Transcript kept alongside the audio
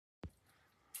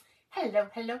Hello,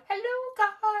 hello, hello,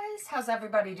 guys. How's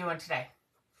everybody doing today?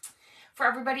 For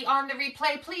everybody on the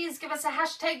replay, please give us a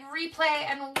hashtag replay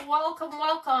and welcome,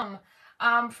 welcome.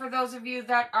 For those of you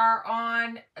that are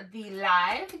on the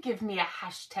live, give me a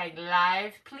hashtag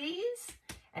live, please.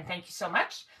 And thank you so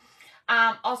much.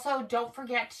 Also, don't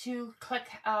forget to click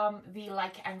the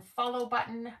like and follow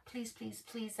button. Please, please,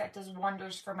 please. That does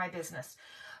wonders for my business.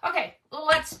 Okay,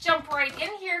 let's jump right in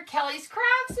here. Kelly's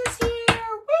Crafts is here.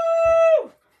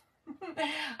 Woo!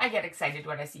 I get excited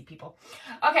when I see people.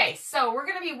 Okay, so we're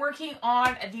going to be working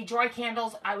on the Joy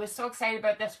candles. I was so excited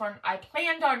about this one. I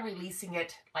planned on releasing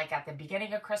it like at the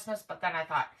beginning of Christmas, but then I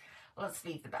thought, let's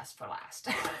leave the best for last.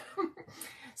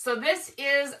 So this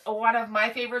is one of my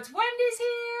favorites. Wendy's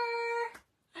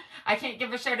here. I can't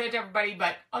give a shout out to everybody,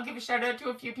 but I'll give a shout out to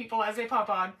a few people as they pop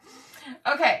on.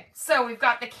 Okay, so we've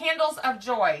got the Candles of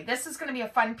Joy. This is going to be a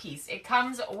fun piece. It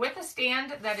comes with a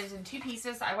stand that is in 2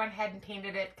 pieces. I went ahead and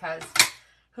painted it because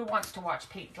who wants to watch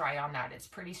paint dry on that? It's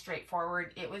pretty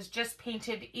straightforward. It was just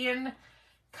painted in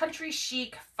Country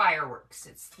Chic Fireworks.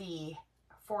 It's the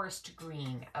forest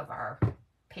green of our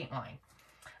paint line.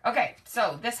 Okay,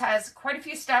 so this has quite a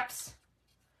few steps,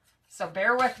 so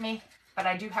bear with me, but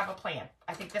I do have a plan.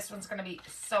 I think this one's going to be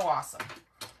so awesome.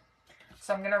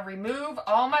 So I'm going to remove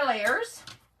all my layers,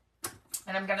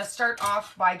 and I'm going to start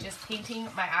off by just painting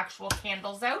my actual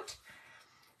candles out.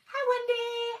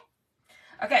 Hi,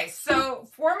 Wendy. Okay, so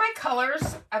for my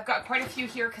colors, I've got quite a few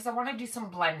here because I want to do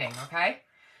some blending, okay?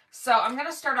 So I'm going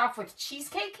to start off with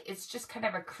Cheesecake. It's just kind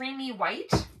of a creamy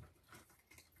white.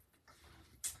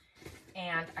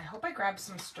 And I hope I grabbed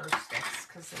some stir sticks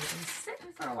because they've been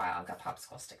sitting for a while. I've got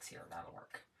popsicle sticks here. That'll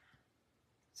work.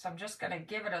 So I'm just going to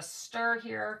give it a stir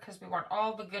here because we want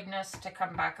all the goodness to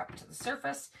come back up to the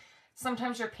surface.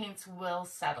 Sometimes your paints will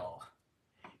settle.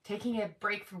 Taking a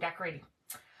break from decorating.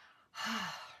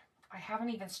 I haven't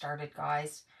even started,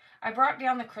 guys. I brought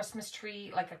down the Christmas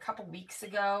tree like a couple weeks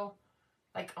ago.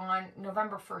 Like on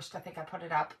November 1st, I think I put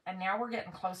it up. And now we're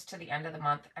getting close to the end of the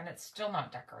month and it's still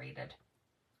not decorated.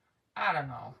 I don't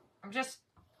know. I'm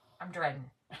dreading.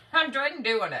 I'm dreading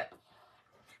doing it.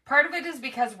 Part of it is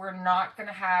because we're not going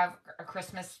to have a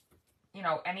Christmas, you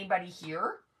know, anybody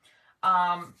here.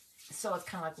 So it's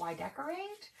kind of like, why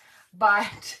decorate?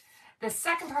 But the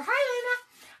second part, hi,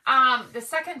 Lena. The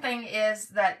second thing is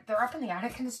that they're up in the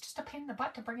attic and it's just a pain in the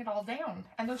butt to bring it all down.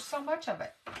 And there's so much of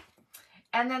it.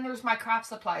 And then there's my craft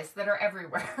supplies that are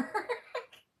everywhere.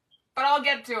 But I'll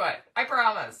get to it. I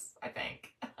promise, I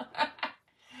think.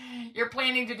 You're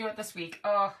planning to do it this week.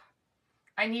 Oh,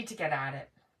 I need to get at it.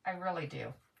 I really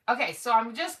do. Okay, so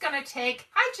I'm just going to take,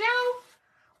 hi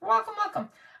Joe, welcome, welcome.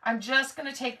 I'm just going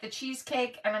to take the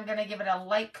cheesecake and I'm going to give it a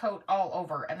light coat all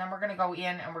over. And then we're going to go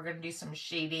in and we're going to do some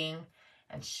shading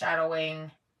and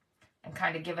shadowing and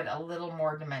kind of give it a little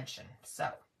more dimension. So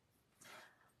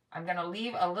I'm going to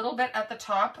leave a little bit at the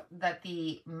top that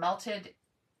the melted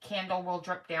candle will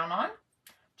drip down on,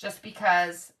 just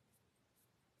because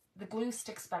the glue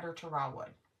sticks better to raw wood.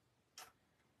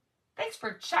 Thanks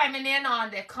for chiming in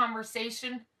on the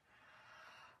conversation.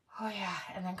 Oh yeah,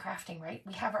 and then crafting, right?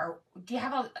 We have our, do you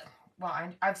have a,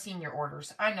 well, I've seen your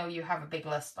orders. I know you have a big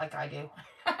list like I do.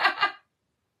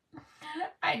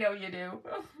 I know you do.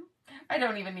 I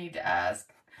don't even need to ask.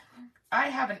 I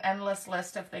have an endless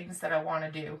list of things that I want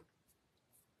to do.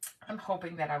 I'm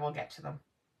hoping that I will get to them.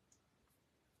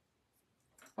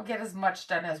 We'll get as much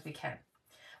done as we can.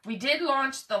 We did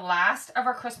launch the last of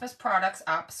our Christmas products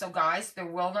up. So guys, there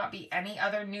will not be any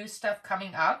other new stuff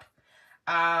coming up.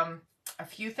 A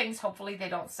few things, hopefully they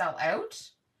don't sell out,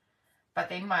 but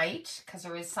they might, because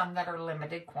there is some that are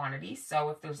limited quantity. So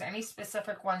if there's any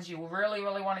specific ones you really,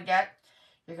 really want to get,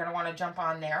 you're going to want to jump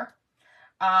on there.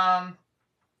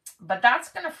 But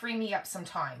that's going to free me up some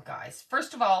time, guys.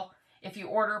 First of all, if you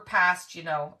order past, you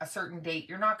know, a certain date,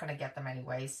 you're not going to get them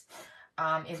anyways.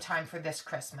 In time for this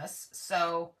Christmas.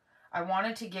 So I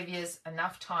wanted to give you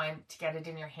enough time to get it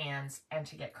in your hands and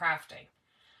to get crafting.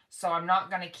 So I'm not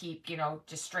going to keep, you know,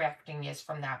 distracting you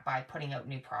from that by putting out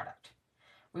new product.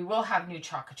 We will have new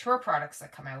Chalk Couture products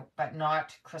that come out, but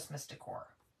not Christmas decor.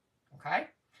 Okay?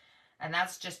 And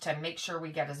that's just to make sure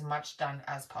we get as much done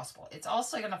as possible. It's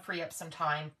also going to free up some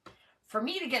time for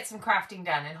me to get some crafting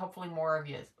done and hopefully more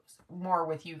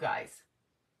with you guys.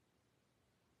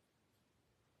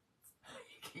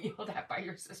 Yelled at by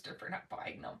your sister for not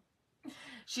buying them.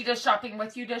 She does shopping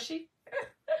with you, does she?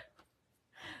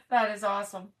 That is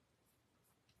awesome.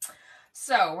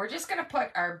 So we're just going to put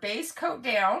our base coat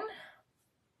down.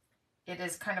 It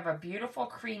is kind of a beautiful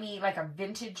creamy, like a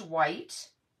vintage white.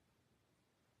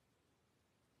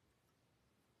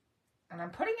 And I'm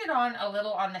putting it on a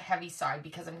little on the heavy side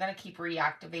because I'm going to keep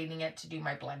reactivating it to do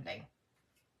my blending.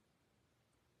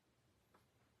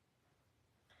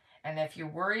 And if you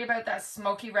worry about that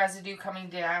smoky residue coming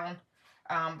down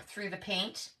through the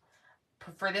paint,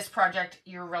 for this project,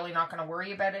 you're really not going to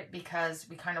worry about it because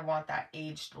we kind of want that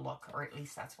aged look, or at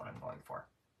least that's what I'm going for.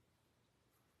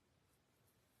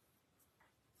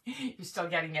 You're still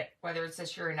getting it, whether it's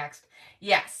this year or next.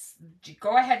 Yes,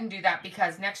 go ahead and do that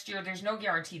because next year there's no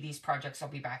guarantee these projects will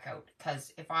be back out.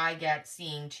 Because if I get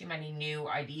seeing too many new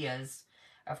ideas,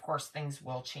 of course things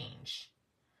will change.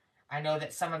 I know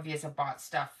that some of you have bought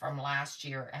stuff from last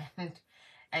year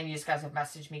and you guys have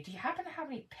messaged me. Do you happen to have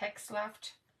any pics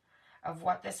left of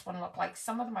what this one looked like?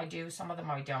 Some of them I do, some of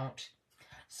them I don't.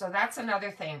 So that's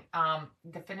another thing.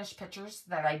 The finished pictures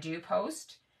that I do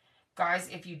post. Guys,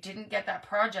 if you didn't get that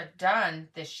project done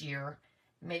this year,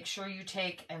 make sure you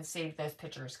take and save those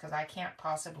pictures because I can't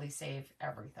possibly save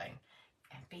everything.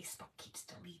 And Facebook keeps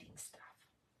deleting stuff.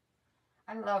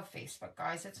 I love Facebook,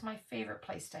 guys. It's my favorite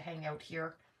place to hang out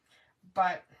here.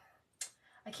 But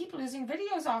I keep losing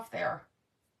videos off there.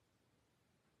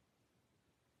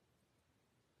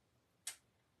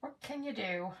 What can you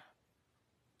do?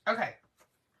 Okay.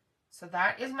 So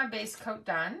that is my base coat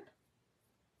done.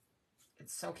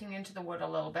 It's soaking into the wood a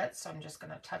little bit, so I'm just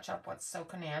going to touch up what's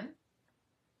soaking in.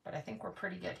 But I think we're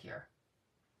pretty good here.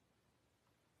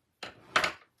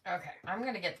 Okay, I'm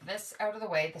going to get this out of the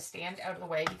way, the stand out of the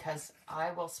way, because I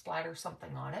will splatter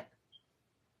something on it.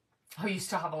 Oh, you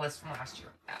still have a list from last year.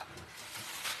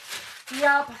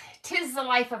 Yep, 'tis the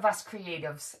life of us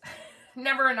creatives.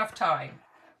 Never enough time.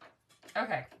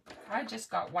 Okay, I just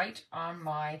got white on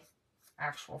my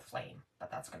actual flame,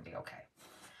 but that's going to be okay.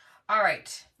 All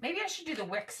right, maybe I should do the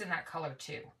wicks in that color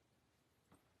too.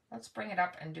 Let's bring it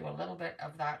up and do a little bit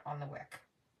of that on the wick.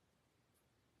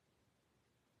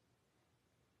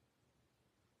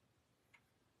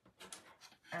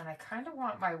 And I kind of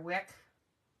want my wick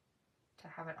to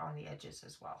have it on the edges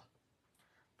as well.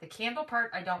 The candle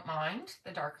part, I don't mind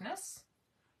the darkness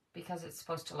because it's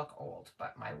supposed to look old,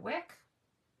 but my wick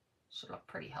should look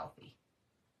pretty healthy.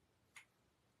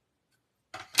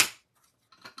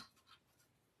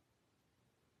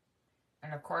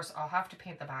 And of course, I'll have to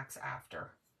paint the backs after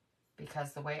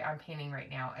because the way I'm painting right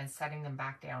now and setting them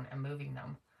back down and moving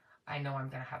them, I know I'm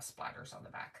going to have splatters on the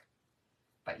back.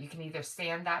 But you can either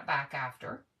sand that back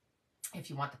after if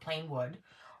you want the plain wood,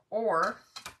 or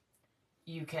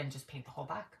you can just paint the whole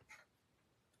back.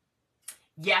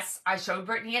 Yes, I showed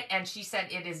Brittany it and she said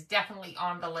it is definitely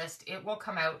on the list. It will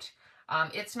come out.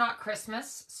 It's not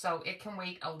Christmas, so it can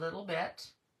wait a little bit,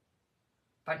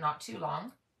 but not too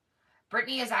long.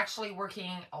 Brittany is actually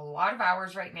working a lot of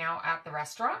hours right now at the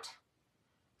restaurant,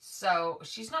 so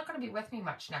she's not going to be with me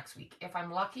much next week. If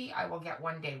I'm lucky, I will get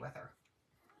one day with her.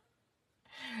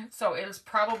 So it is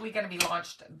probably going to be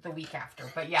launched the week after,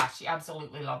 but yeah, she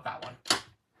absolutely loved that one.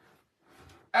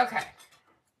 Okay,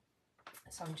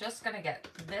 so I'm just going to get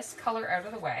this color out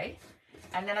of the way,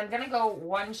 and then I'm going to go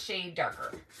one shade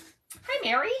darker. Hi,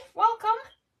 Mary. Welcome.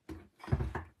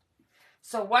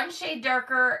 So one shade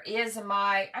darker is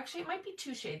my, actually it might be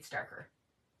 2 shades darker.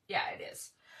 Yeah, it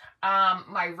is.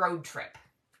 My road trip.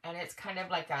 And it's kind of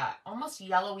like a almost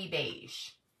yellowy beige.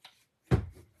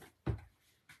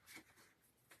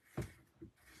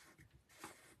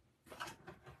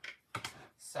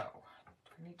 So,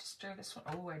 do I need to stir this one?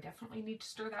 Oh, I definitely need to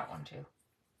stir that one too.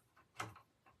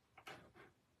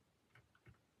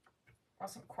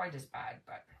 Wasn't quite as bad,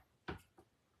 but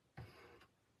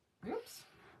oops.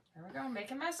 There we go,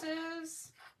 making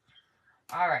messes.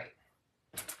 All right,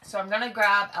 so I'm gonna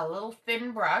grab a little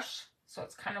thin brush. So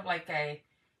it's kind of like a,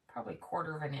 probably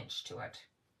 1/4 inch to it.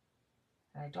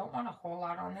 And I don't want a whole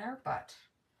lot on there, but,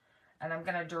 and I'm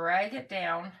gonna drag it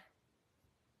down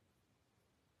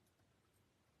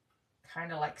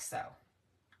kind of like so.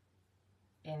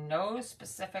 In no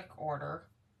specific order,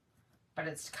 but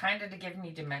it's kind of to give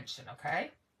me dimension,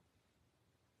 okay?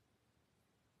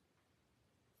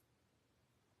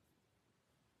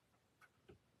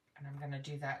 And I'm going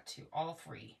to do that to all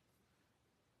 3.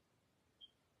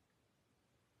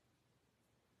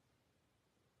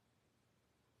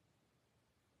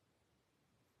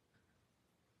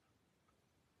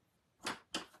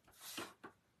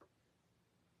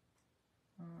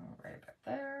 Right about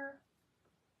there.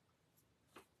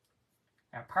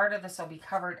 Now part of this will be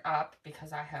covered up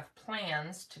because I have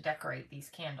plans to decorate these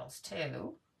candles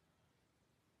too.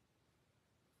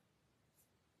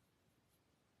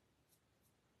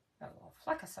 Got a little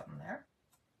fleck of something there.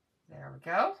 There we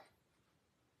go.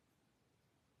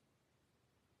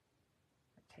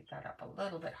 Take that up a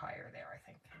little bit higher there, I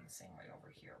think. And the same way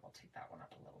over here, we'll take that one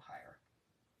up a little higher.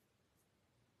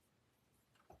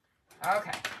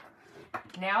 Okay.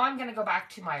 Now I'm going to go back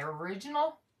to my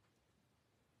original.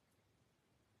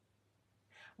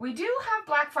 We do have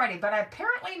Black Friday, but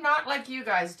apparently not like you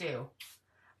guys do.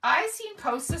 I seen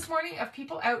posts this morning of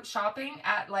people out shopping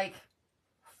at like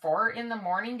 4 in the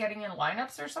morning getting in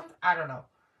lineups or something. I don't know.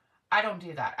 I don't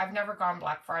do that. I've never gone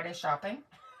Black Friday shopping.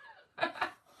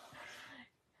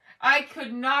 I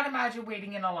could not imagine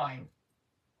waiting in a line.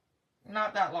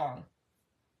 Not that long.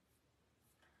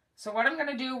 So what I'm going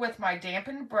to do with my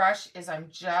dampened brush is I'm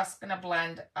just going to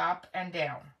blend up and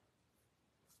down.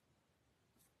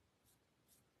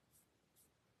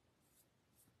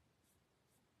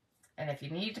 And if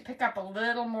you need to pick up a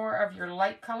little more of your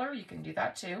light color, you can do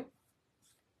that too.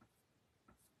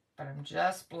 But I'm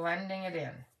just blending it in.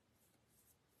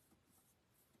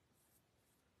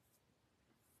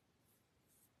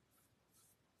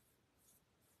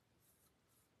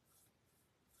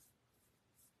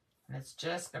 And it's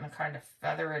just going to kind of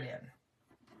feather it in.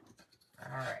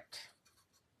 All right.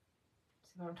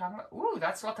 See what I'm talking about? Ooh,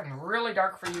 that's looking really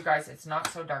dark for you guys. It's not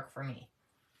so dark for me.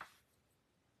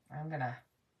 I'm going to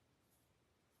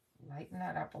lighten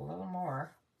that up a little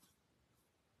more.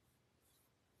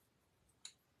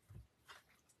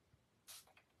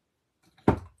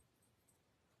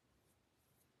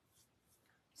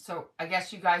 So I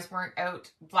guess you guys weren't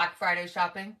out Black Friday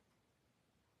shopping?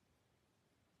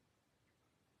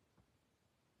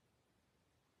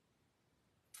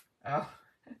 Oh,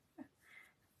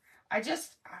 I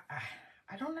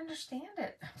don't understand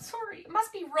it. I'm sorry. It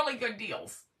must be really good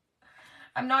deals.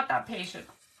 I'm not that patient.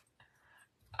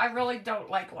 I really don't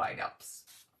like lineups.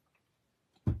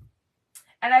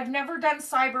 And I've never done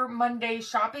Cyber Monday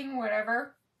shopping,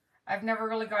 whatever. I've never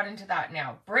really got into that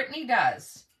now. Brittany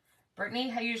does.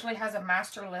 Brittany usually has a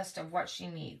master list of what she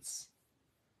needs.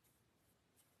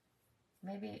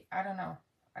 Maybe, I don't know.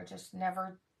 I just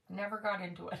never got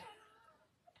into it.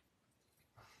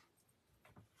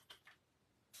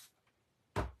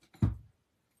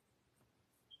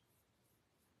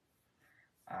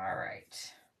 All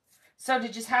right. So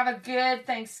did you have a good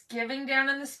Thanksgiving down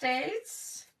in the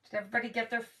States? Did everybody get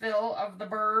their fill of the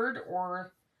bird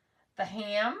or the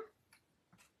ham?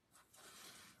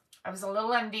 I was a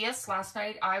little envious. Last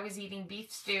night I was eating beef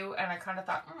stew and I kind of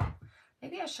thought,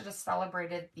 maybe I should have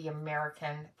celebrated the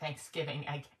American Thanksgiving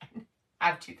again. I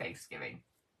have 2 Thanksgiving.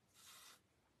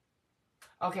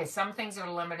 Okay, some things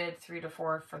are limited 3 to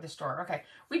 4 for the store. Okay,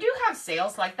 we do have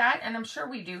sales like that, and I'm sure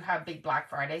we do have big Black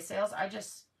Friday sales. I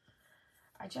just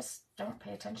don't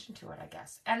pay attention to it, I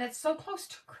guess. And it's so close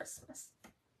to Christmas.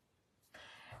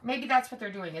 Maybe that's what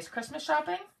they're doing, is Christmas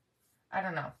shopping? I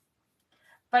don't know.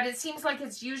 But it seems like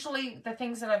it's usually the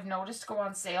things that I've noticed go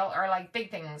on sale are like big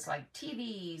things like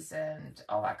TVs and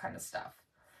all that kind of stuff.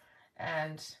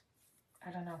 And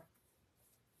I don't know.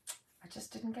 I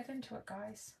just didn't get into it,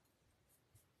 guys.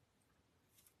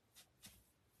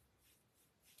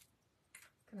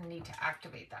 Gonna need to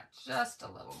activate that just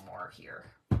a little more here.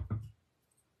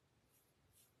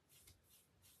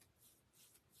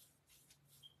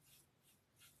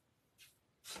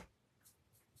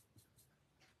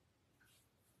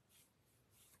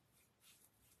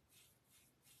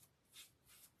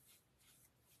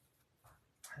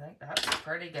 I think that's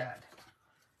pretty good.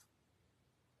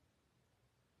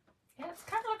 Yeah, it's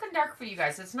kind of looking dark for you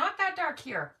guys. It's not that dark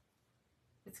here.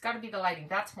 It's got to be the lighting.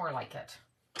 That's more like it.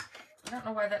 I don't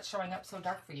know why that's showing up so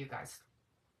dark for you guys.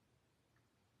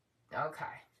 Okay.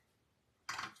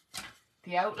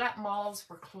 The outlet malls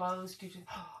were closed due to...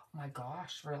 Oh my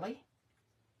gosh, really?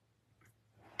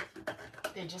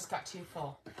 They just got too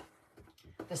full.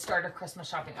 The start of Christmas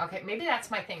shopping. Okay, maybe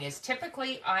that's my thing is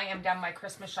typically I am done my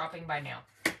Christmas shopping by now.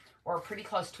 Or pretty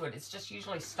close to it. It's just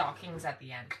usually stockings at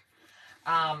the end.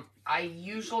 I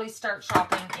usually start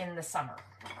shopping in the summer.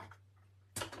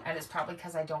 And it's probably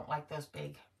because I don't like those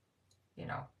big, you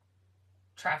know,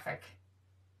 traffic,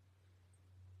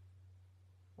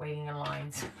 waiting in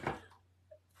lines.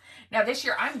 Now this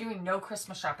year I'm doing no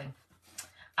Christmas shopping.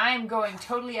 I am going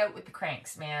totally out with the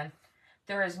cranks, man.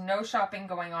 There is no shopping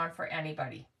going on for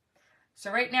anybody. So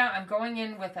right now I'm going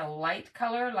in with a light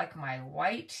color like my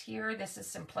white here. This is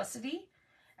Simplicity.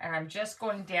 And I'm just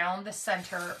going down the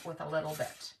center with a little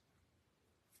bit.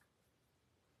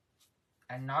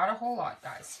 And not a whole lot,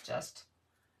 guys. Just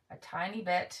a tiny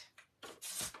bit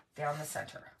down the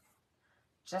center.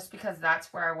 Just because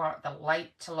that's where I want the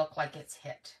light to look like it's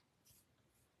hit.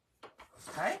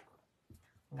 Okay?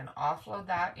 I'm going to offload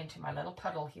that into my little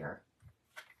puddle here.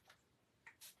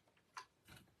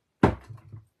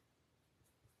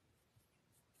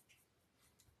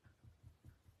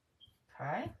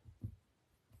 Okay.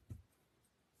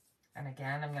 And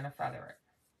again, I'm going to feather it.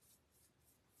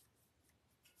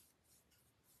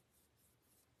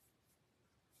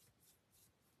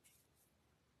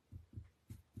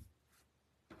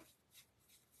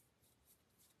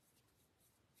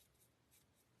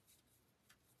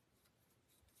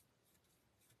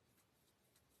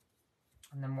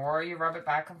 And the more you rub it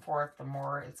back and forth, the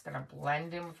more it's going to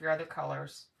blend in with your other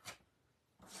colors.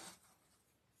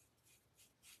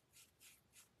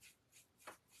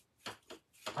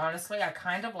 Honestly, I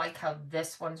kind of like how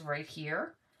this one's right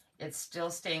here. It's still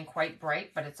staying quite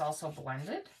bright, but it's also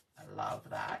blended. I love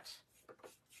that.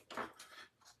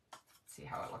 See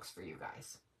how it looks for you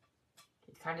guys.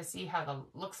 You kind of see how the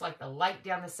looks like the light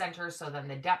down the center, so then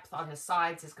the depth on the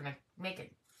sides is going to make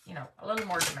it, you know, a little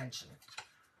more dimension.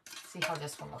 See how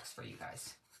this one looks for you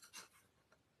guys.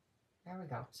 There we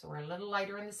go. So we're a little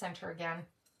lighter in the center again.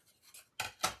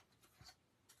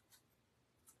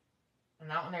 And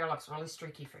that one there looks really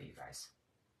streaky for you guys.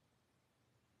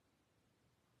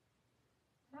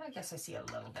 I guess I see a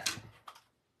little bit.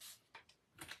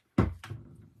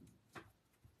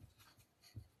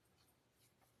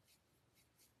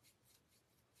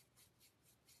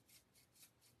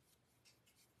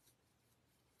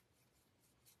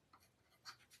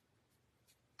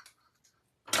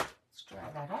 Let's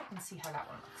dry that up and see how that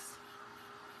one looks.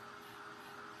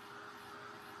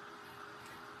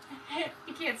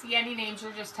 You can't see any names,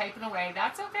 you're just typing away.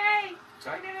 That's okay.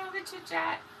 Join in on the chit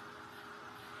chat.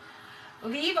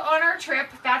 Leave on our trip.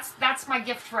 That's my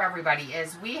gift for everybody.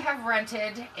 Is we have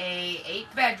rented a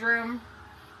 7-bedroom,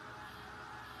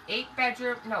 8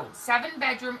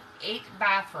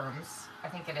 bathrooms. I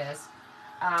think it is.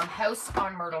 House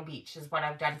on Myrtle Beach is what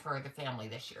I've done for the family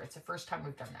this year. It's the first time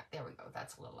we've done that. There we go.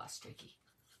 That's a little less streaky.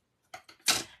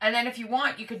 And then if you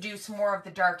want, you could do some more of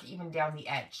the dark even down the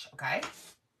edge. Okay.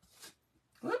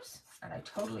 Whoops, and I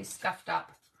totally scuffed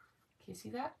up. Can you see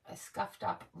that? I scuffed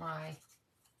up my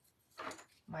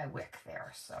wick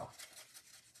there, so.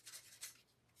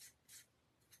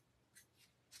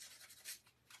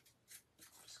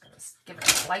 Just gonna give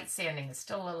it a light sanding. It's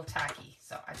still a little tacky,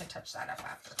 so I can touch that up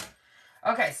after.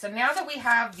 Okay, so now that we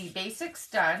have the basics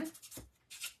done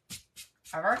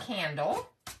of our candle,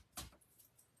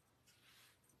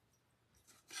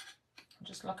 I'm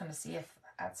just looking to see if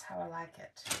that's how I like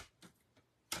it.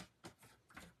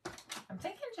 I'm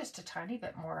thinking just a tiny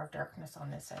bit more of darkness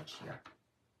on this edge here.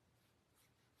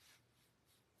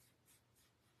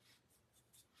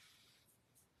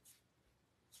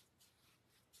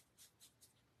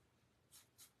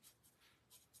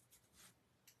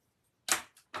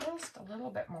 Just a little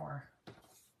bit more.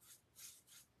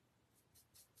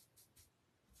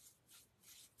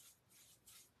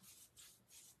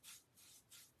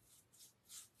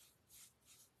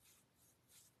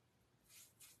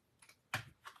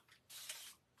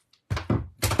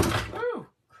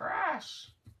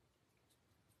 Crash.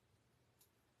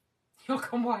 You'll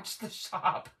come watch the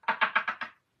shop.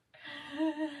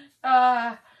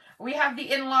 We have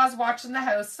the in-laws watching the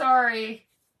house. Sorry.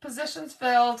 Positions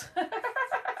filled.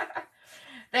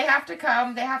 They have to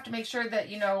come. They have to make sure that,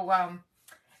 you know,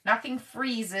 nothing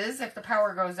freezes if the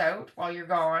power goes out while you're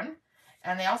gone.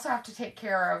 And they also have to take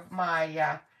care of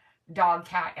my dog,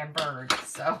 cat, and bird.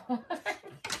 So,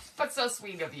 but so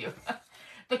sweet of you.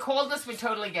 The coldness would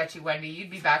totally get you, Wendy. You'd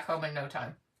be back home in no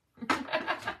time.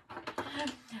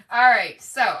 All right,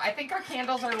 so I think our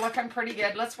candles are looking pretty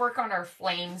good. Let's work on our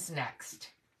flames next.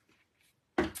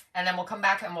 And then we'll come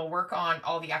back and we'll work on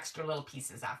all the extra little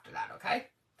pieces after that, okay?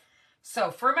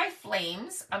 So for my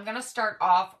flames, I'm going to start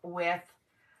off with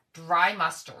dry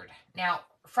mustard. Now,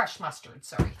 fresh mustard,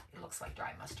 sorry. It looks like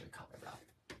dry mustard color, though.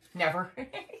 Never.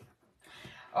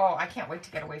 Oh, I can't wait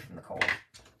to get away from the cold.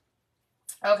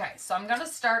 Okay, so I'm going to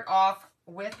start off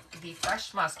with the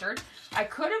fresh mustard. I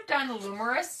could have done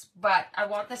Lumerous, but I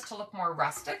want this to look more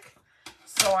rustic.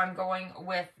 So I'm going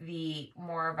with the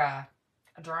more of a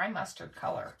dry mustard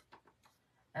color.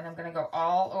 And I'm going to go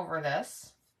all over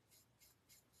this.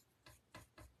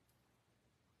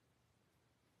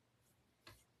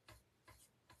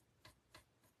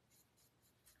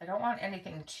 I don't want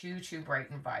anything too bright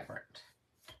and vibrant.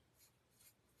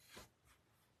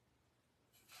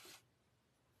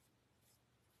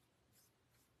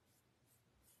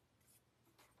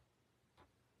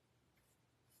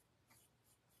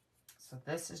 So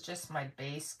this is just my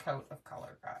base coat of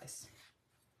color, guys.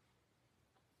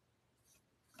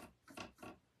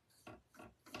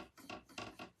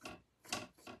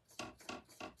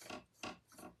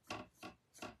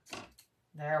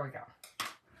 There we go.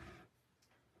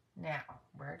 Now,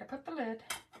 where to put the lid?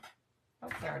 Oh,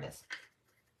 there it is.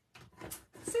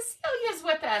 Cecilia's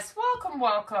friends with us. Welcome,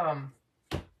 welcome.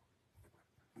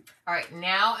 All right,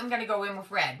 now I'm going to go in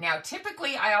with red. Now,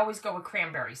 typically, I always go with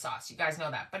cranberry sauce. You guys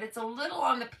know that. But it's a little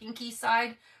on the pinky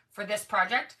side for this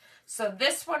project. So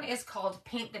this one is called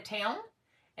Paint the Town,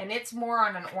 and it's more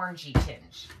on an orangey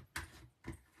tinge.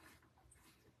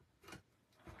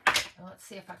 And let's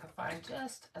see if I can find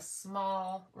just a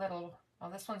small little... Oh,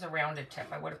 this one's a rounded tip.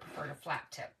 I would have preferred a flat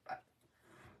tip. But...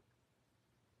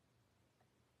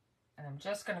 And I'm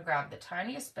just going to grab the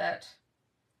tiniest bit,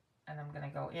 and I'm going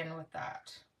to go in with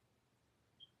that.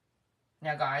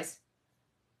 Now, guys,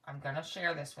 I'm going to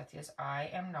share this with you. I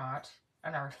am not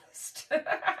an artist.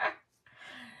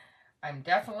 I'm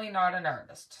definitely not an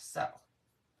artist, so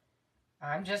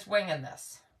I'm just winging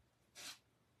this.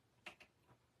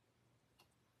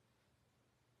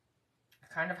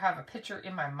 I kind of have a picture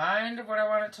in my mind of what I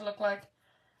want it to look like,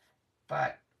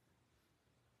 but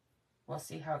we'll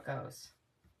see how it goes.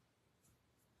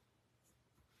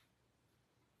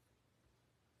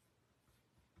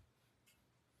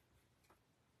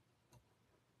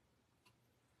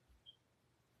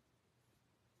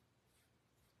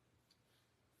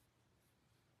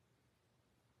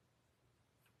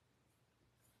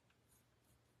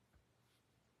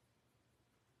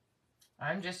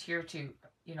 I'm just here to,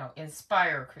 you know,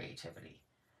 inspire creativity.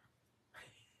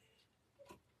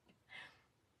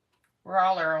 We're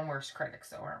all our own worst critics,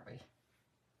 though, aren't we?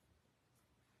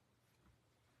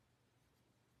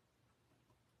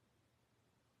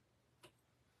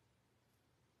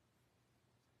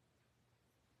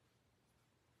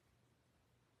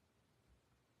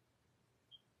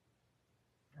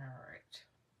 All right.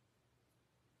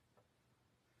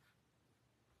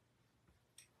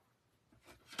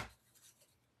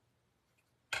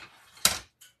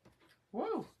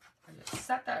 Woo! I just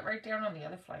set that right down on the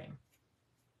other flame.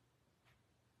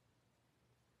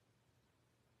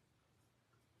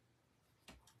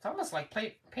 It's almost like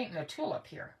painting a tulip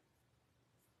here.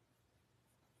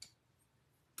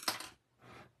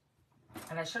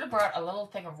 And I should have brought a little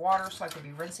thing of water so I could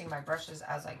be rinsing my brushes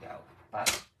as I go.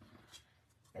 But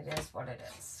it is what it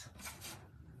is.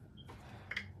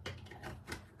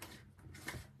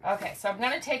 Okay, so I'm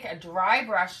going to take a dry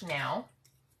brush now.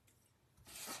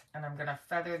 And I'm going to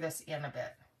feather this in a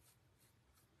bit.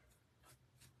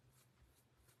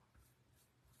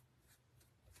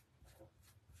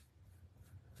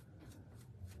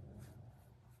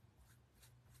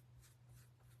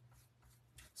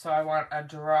 So I want a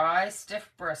dry,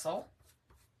 stiff bristle.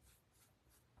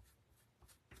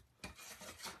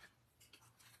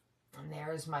 And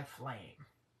there's my flame.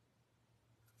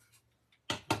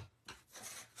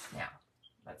 Now,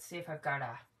 let's see if I've got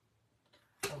a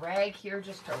rag here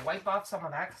just to wipe off some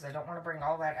of that because I don't want to bring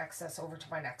all that excess over to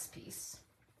my next piece.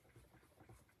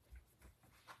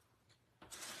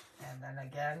 And then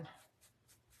again,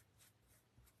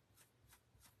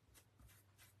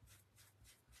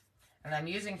 and I'm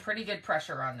using pretty good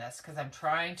pressure on this because I'm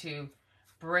trying to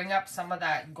bring up some of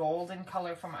that golden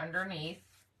color from underneath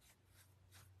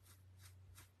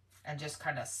and just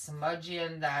kind of smudge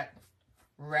in that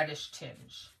reddish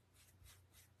tinge.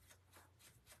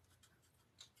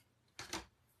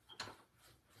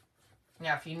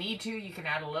 Now, if you need to, you can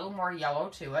add a little more yellow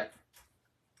to it.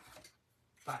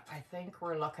 But I think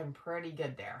we're looking pretty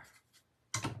good there.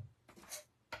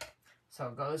 So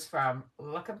it goes from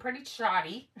looking pretty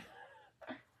shoddy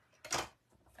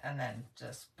and then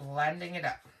just blending it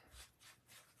up.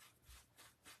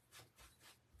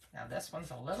 Now this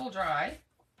one's a little dry.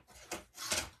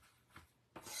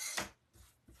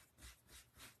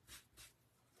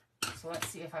 So let's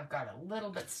see if I've got a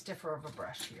little bit stiffer of a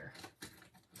brush here.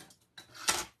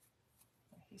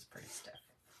 He's pretty stiff.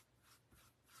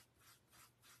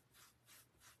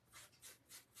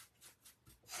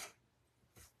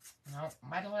 No,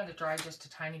 might have let it dry just a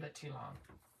tiny bit too long.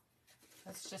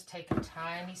 Let's just take a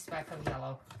tiny speck of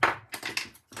yellow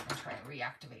and try and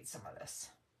reactivate some of this.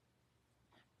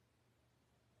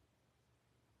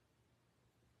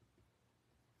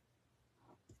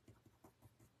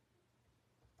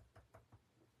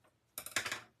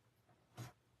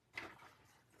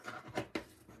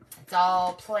 It's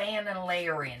all playing and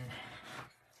layering.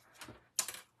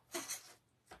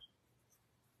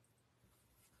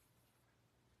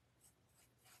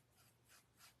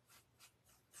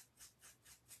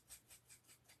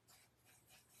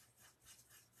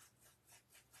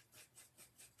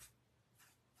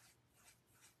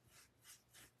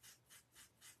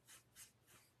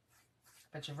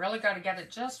 But you've really got to get it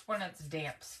just when it's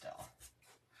damp still.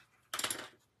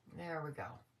 There we go.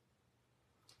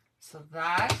 So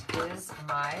that is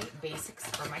my basics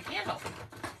for my candle.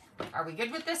 Are we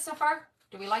good with this so far?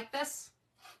 Do we like this?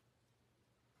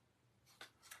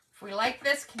 If we like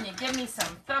this, can you give me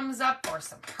some thumbs up or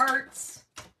some hearts?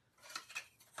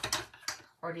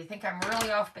 Or do you think I'm really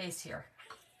off base here?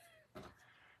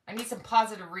 I need some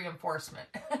positive reinforcement.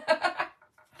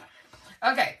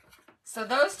 Okay, so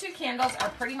those two candles are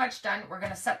pretty much done. We're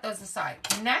going to set those aside.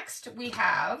 Next, we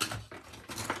have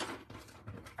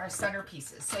our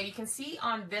centerpieces. So you can see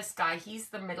on this guy, he's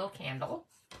the middle candle.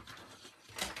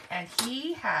 And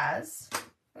he has,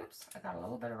 oops, I got a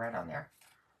little bit of red on there.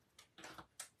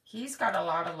 He's got a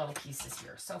lot of little pieces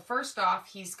here. So first off,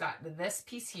 he's got this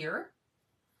piece here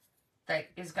that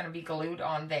is going to be glued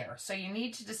on there. So you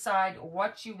need to decide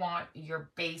what you want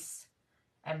your base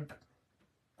and,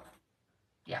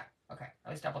 yeah, okay, I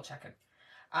was double checking.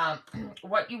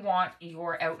 What you want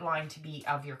your outline to be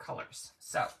of your colors.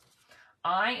 So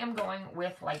I am going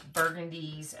with like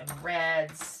burgundies and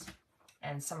reds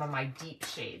and some of my deep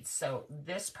shades. So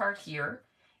this part here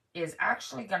is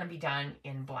actually going to be done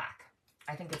in black.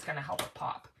 I think it's going to help it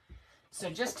pop. So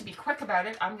just to be quick about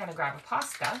it, I'm going to grab a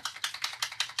POSCA.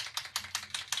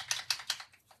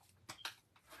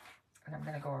 And I'm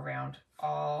going to go around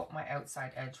all my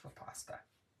outside edge with POSCA.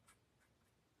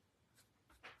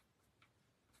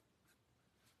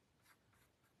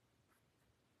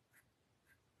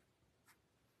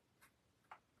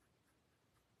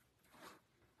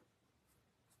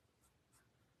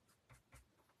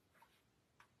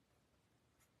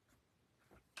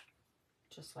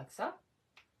 Just like so.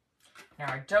 Now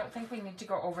I don't think we need to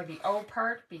go over the O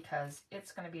part because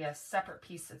it's going to be a separate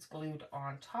piece that's glued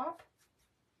on top.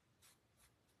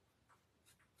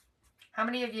 How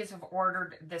many of you have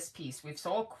ordered this piece? We've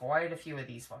sold quite a few of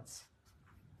these ones.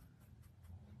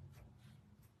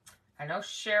 I know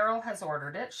Cheryl has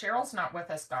ordered it. Cheryl's not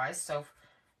with us, guys, so if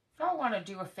y'all want to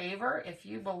do a favor, if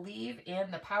you believe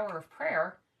in the power of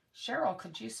prayer, Cheryl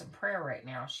could use some prayer right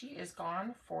now. She is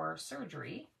gone for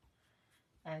surgery.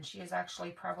 And she is actually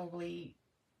probably,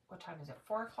 what time is it,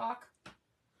 4 o'clock?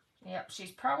 Yep, she's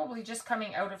probably just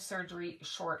coming out of surgery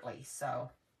shortly.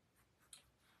 So,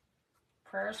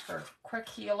 prayers for quick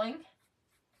healing.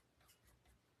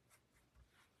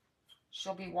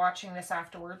 She'll be watching this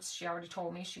afterwards. She already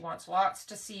told me she wants lots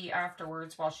to see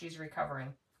afterwards while she's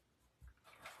recovering.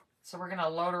 So we're going to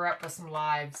load her up with some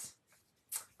lives.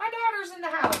 My daughter's in the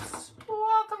house.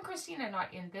 Welcome, Christina.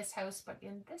 Not in this house, but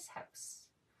in this house.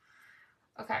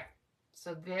 Okay,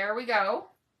 so there we go.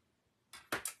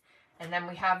 And then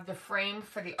we have the frame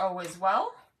for the O as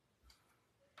well.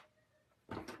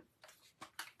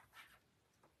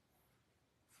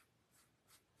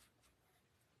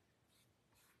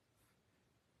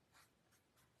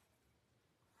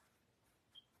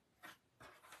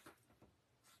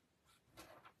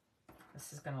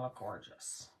 This is going to look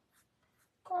gorgeous.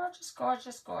 Gorgeous,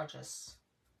 gorgeous, gorgeous.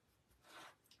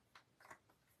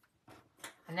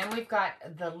 And then we've got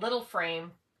the little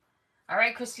frame. All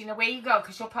right, Christina, away you go,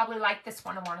 because you'll probably like this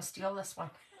one and want to steal this one.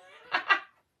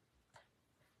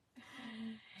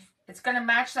 It's going to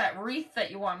match that wreath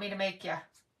that you want me to make you.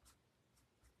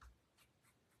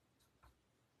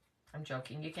 I'm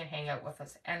joking. You can hang out with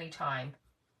us anytime.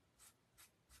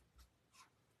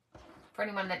 For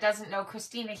anyone that doesn't know,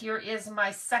 Christina here is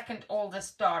my second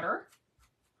oldest daughter.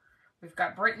 We've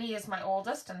got Brittany is my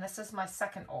oldest, and this is my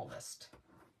second oldest.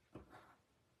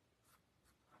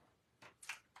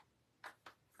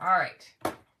 All right,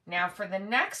 now for the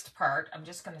next part, I'm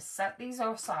just going to set these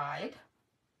aside,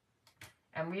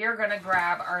 and we are going to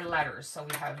grab our letters. So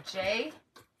we have J,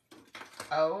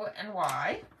 O, and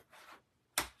Y,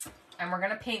 and we're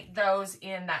going to paint those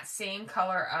in that same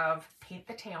color of Paint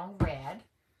the Town Red.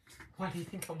 What do you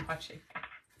think I'm watching?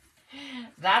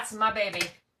 That's my baby.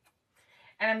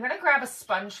 And I'm going to grab a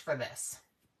sponge for this.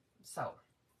 So,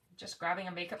 just grabbing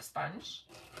a makeup sponge.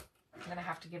 I'm going to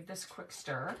have to give this a quick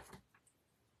stir.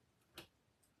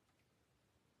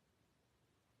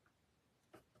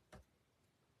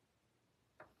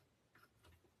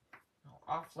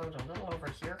 Offload a little over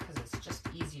here because it's just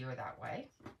easier that way.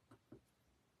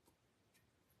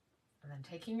 And then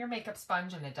taking your makeup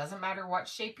sponge, and it doesn't matter what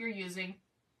shape you're using,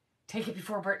 take it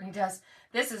before Brittany does.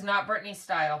 This is not Brittany's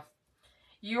style.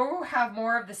 You have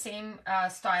more of the same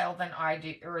style than I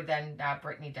do, or than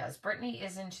Brittany does. Brittany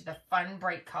is into the fun,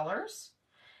 bright colors,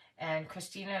 and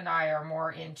Christina and I are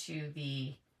more into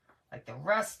the, like the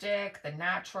rustic, the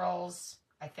naturals,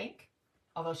 I think.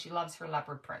 Although she loves her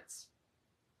leopard prints.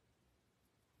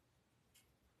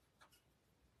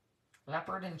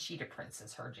 Leopard and cheetah prints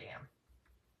is her jam.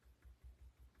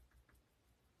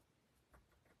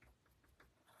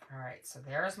 All right, so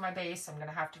there's my base. I'm going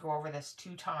to have to go over this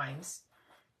 2 times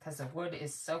because the wood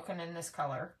is soaking in this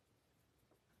color.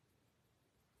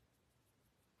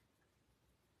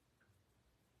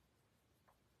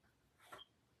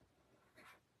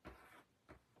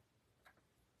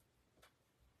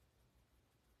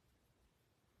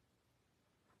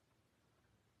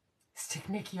 Stick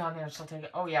Nikki on there and she'll take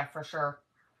it. Oh yeah, for sure.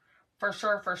 For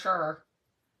sure, for sure.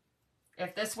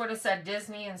 If this would have said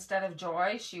Disney instead of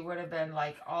Joy, she would have been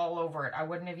like all over it. I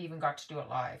wouldn't have even got to do it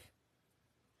live.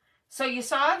 So you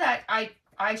saw that I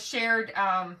shared,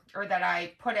 or that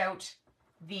I put out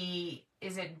the,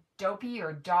 is it Dopey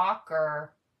or Doc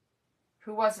or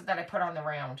who was it that I put on the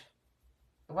round?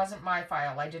 It wasn't my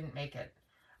file. I didn't make it.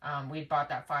 We'd bought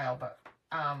that file, but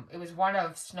it was one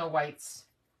of Snow White's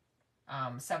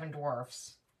 7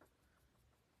 Dwarfs.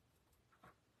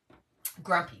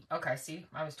 Grumpy. Okay, see?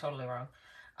 I was totally wrong.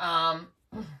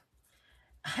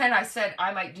 And I said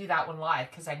I might do that one live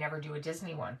because I never do a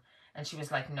Disney one. And she was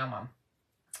like, no, Mom.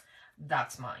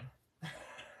 That's mine.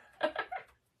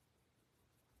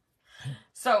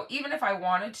 So even if I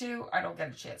wanted to, I don't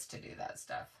get a chance to do that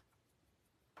stuff.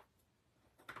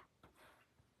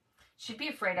 She'd be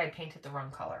afraid I painted the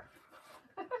wrong color.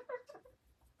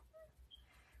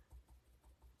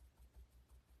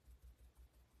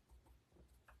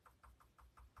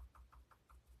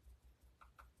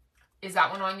 Is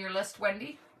that one on your list,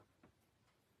 Wendy?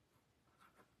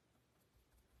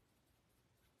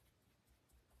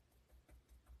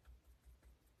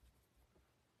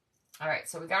 All right,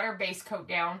 so we got our base coat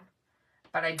down,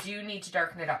 but I do need to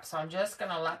darken it up. So I'm just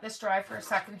going to let this dry for a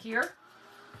second here,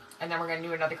 and then we're going to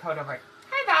do another coat over it.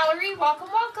 Hi, Valerie. Welcome,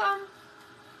 welcome.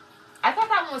 I thought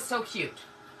that one was so cute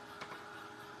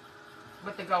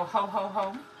with the go ho, ho,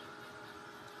 home.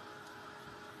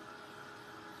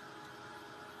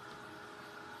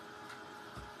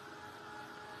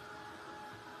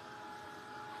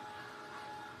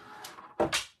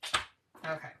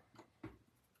 Okay.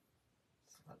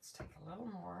 So let's take a little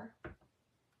more. And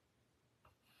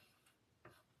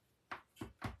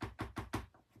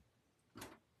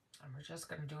we're just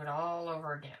going to do it all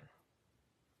over again.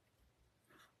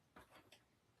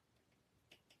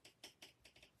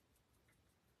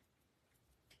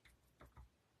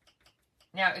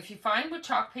 Now, if you find with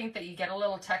chalk paint that you get a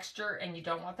little texture and you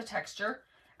don't want the texture,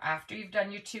 after you've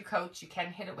done your 2 coats, you can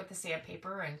hit it with the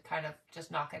sandpaper and kind of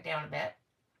just knock it down a bit.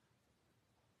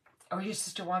 Oh, your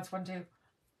sister wants one too?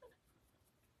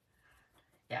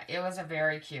 Yeah, it was a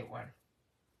very cute one.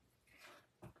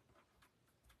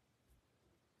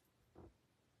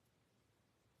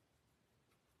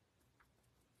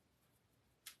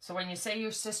 So when you say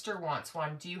your sister wants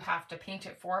one, do you have to paint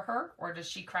it for her or does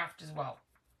she craft as well?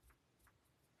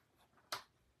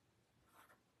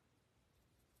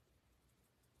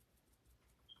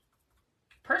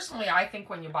 Personally, I think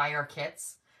when you buy our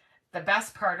kits, the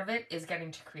best part of it is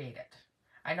getting to create it.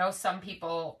 I know some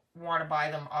people want to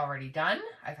buy them already done.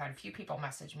 I've had a few people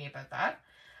message me about that.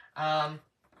 But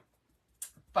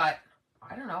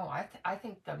I don't know. I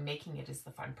think the making it is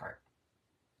the fun part.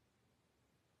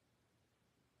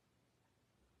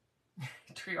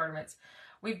 Tree ornaments.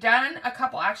 We've done a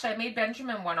couple. Actually, I made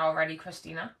Benjamin one already,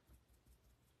 Christina.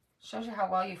 Shows you how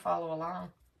well you follow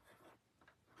along.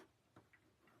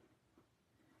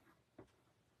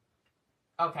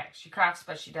 Okay, she crafts,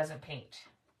 but she doesn't paint.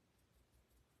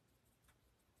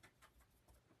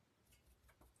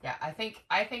 Yeah, I think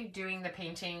doing the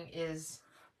painting is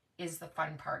the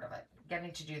fun part of it.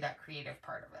 Getting to do that creative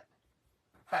part of it.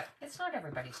 But it's not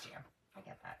everybody's jam. I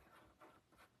get that.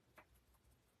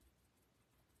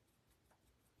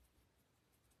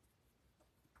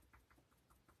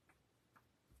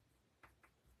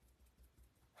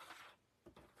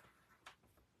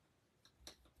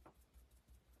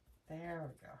 There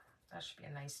we go. That should be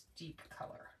a nice deep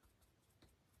color.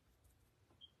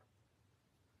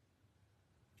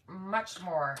 Much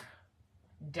more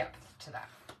depth to that.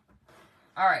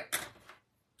 All right.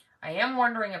 I am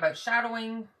wondering about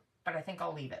shadowing, but I think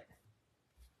I'll leave it.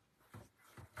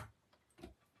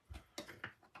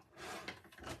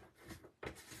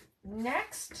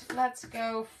 Next, let's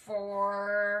go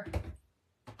for...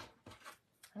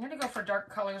 I'm going to go for dark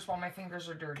colors while my fingers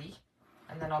are dirty.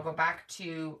 And then I'll go back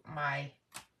to my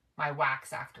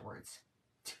wax afterwards.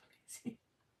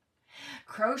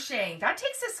 Crocheting. That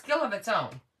takes a skill of its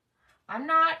own. I'm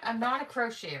not a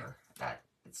crocheter.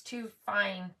 It's too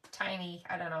fine, tiny,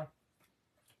 I don't know.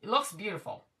 It looks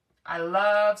beautiful. I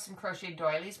love some crocheted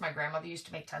doilies. My grandmother used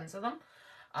to make tons of them.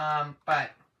 And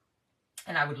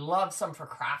I would love some for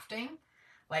crafting.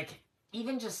 Like,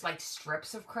 even just like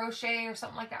strips of crochet or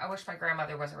something like that. I wish my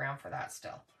grandmother was around for that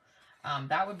still.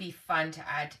 That would be fun to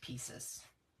add to pieces.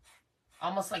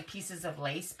 Almost like pieces of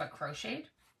lace, but crocheted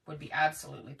would be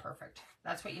absolutely perfect.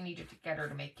 That's what you need to get her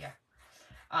to make you.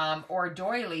 Or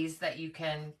doilies that you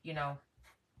can, you know,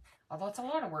 although it's a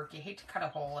lot of work, you hate to cut a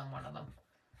hole in one of them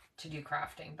to do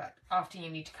crafting, but often you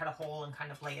need to cut a hole and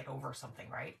kind of lay it over something,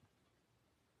 right?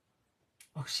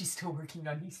 Oh, she's still working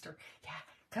on Easter. Yeah,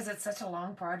 because it's such a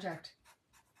long project.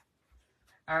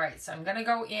 All right, so I'm going to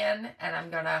go in and I'm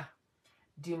going to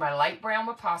do my light brown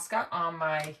with POSCA on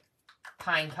my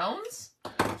pine cones.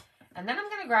 And then I'm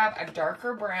going to grab a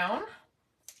darker brown.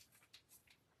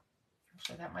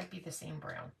 Actually, that might be the same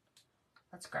brown.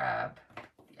 Let's grab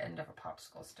the end of a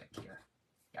popsicle stick here.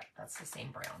 Yeah, that's the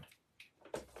same brown.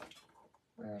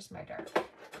 Where's my dark?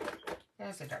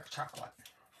 There's a dark chocolate.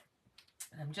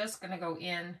 And I'm just going to go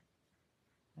in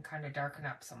and kind of darken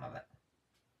up some of it.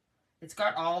 It's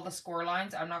got all the score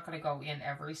lines. I'm not going to go in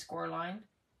every score line,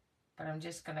 but I'm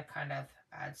just going to kind of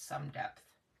add some depth.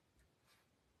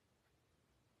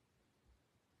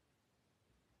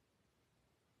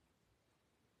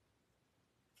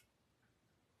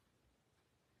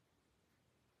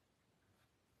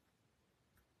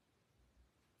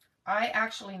 I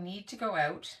actually need to go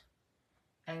out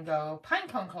and go pine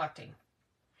cone collecting.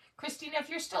 Christina, if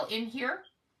you're still in here,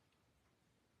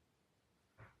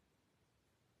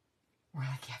 we're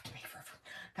like, you have to make for food.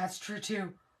 That's true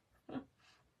too.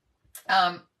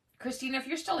 Christina, if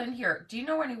you're still in here, do you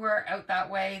know anywhere out that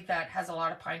way that has a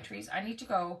lot of pine trees? I need to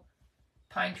go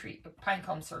pine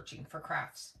cone searching for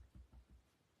crafts.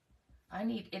 I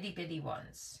need itty bitty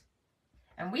ones.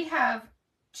 And we have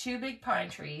 2 big pine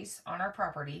trees on our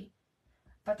property,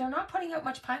 but they're not putting out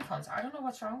much pine cones. I don't know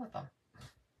what's wrong with them.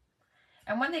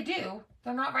 And when they do,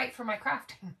 they're not right for my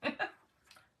crafting.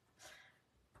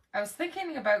 I was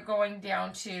thinking about going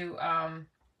down to,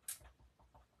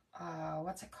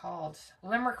 what's it called?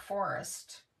 Limerick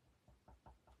Forest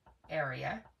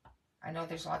area. I know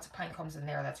there's lots of pine cones in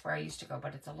there. That's where I used to go,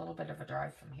 but it's a little bit of a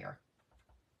drive from here.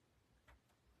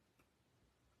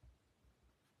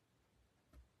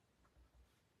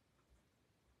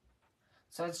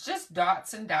 So it's just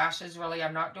dots and dashes, really.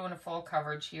 I'm not doing a full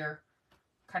coverage here.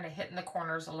 Kind of hitting the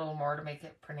corners a little more to make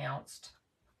it pronounced.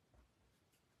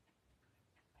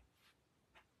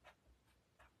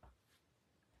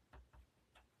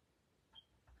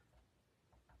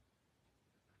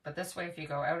 But this way, if you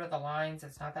go out of the lines,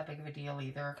 it's not that big of a deal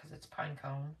either because it's pine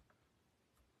cone.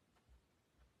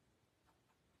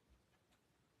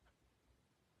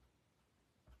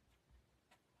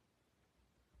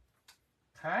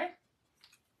 Okay.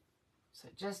 So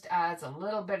it just adds a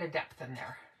little bit of depth in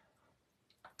there.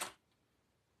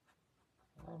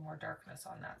 A little more darkness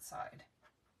on that side.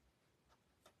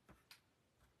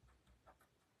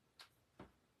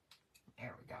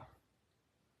 There we go.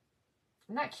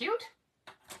 Isn't that cute?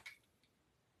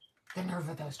 The nerve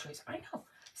of those trees. I know.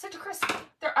 I said to Chris,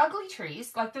 they're ugly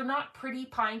trees. Like, they're not pretty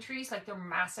pine trees. Like, they're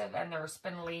massive and they're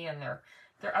spindly and they're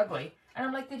ugly. And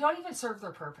I'm like, they don't even serve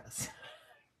their purpose.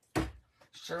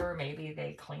 Sure, maybe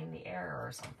they clean the air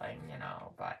or something, you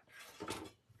know, but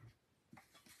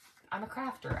I'm a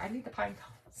crafter. I need the pine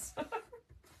cones.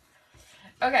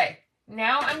 Okay,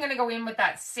 now I'm going to go in with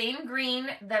that same green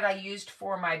that I used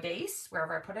for my base,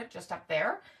 wherever I put it, just up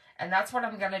there. And that's what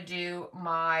I'm going to do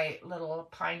my little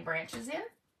pine branches in.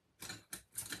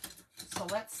 So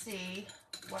let's see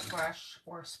what brush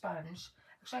or sponge.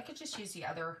 Actually, I could just use the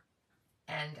other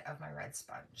end of my red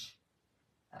sponge.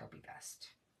 That'll be best.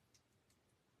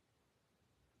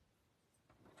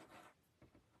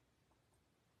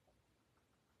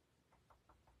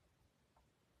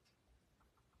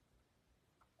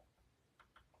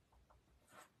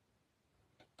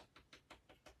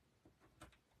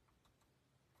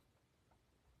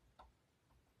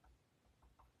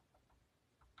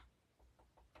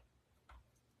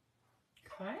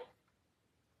 Okay,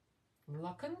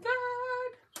 looking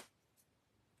good.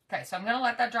 Okay, so I'm going to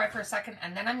let that dry for a second,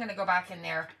 and then I'm going to go back in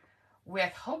there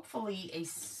with hopefully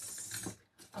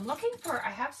I'm looking for, I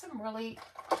have some really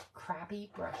crappy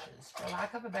brushes, for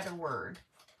lack of a better word.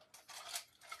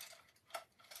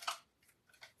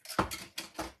 I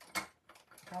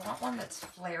want one that's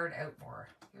flared out more.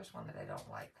 Here's one that I don't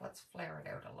like. Let's flare it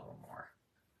out a little more.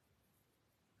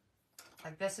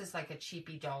 Like, this is like a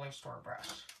cheapy dollar store brush.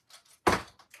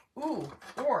 Ooh,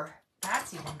 or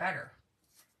that's even better.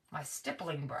 My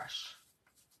stippling brush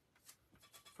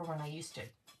for when I used to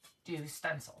do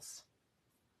stencils.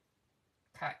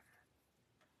 Okay.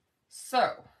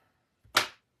 So,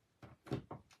 I'm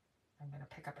going to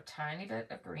pick up a tiny bit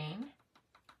of green.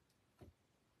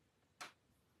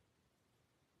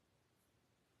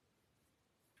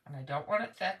 And I don't want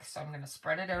it thick, so I'm going to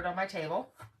spread it out on my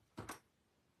table.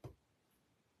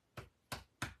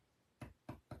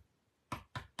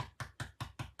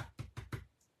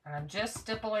 And I'm just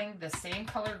stippling the same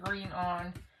color green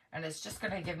on, and it's just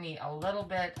going to give me a little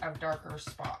bit of darker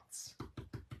spots.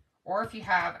 Or if you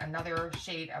have another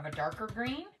shade of a darker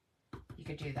green, you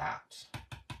could do that.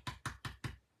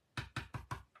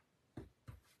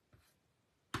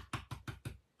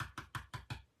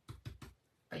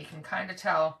 can kind of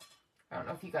tell. I don't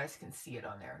know if you guys can see it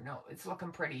on there. No, it's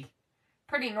looking pretty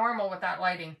normal with that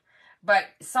lighting. But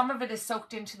some of it is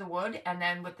soaked into the wood, and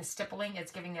then with the stippling,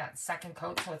 it's giving that second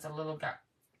coat, so it's a little bit,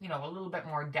 you know, a little bit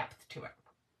more depth to it.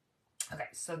 Okay,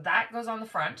 so that goes on the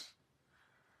front.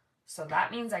 So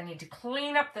that means I need to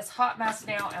clean up this hot mess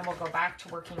now, and we'll go back to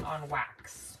working on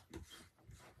wax.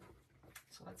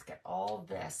 So let's get all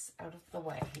this out of the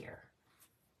way here.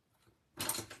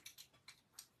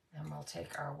 And we'll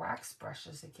take our wax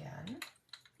brushes again.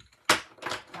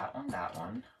 That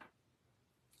one.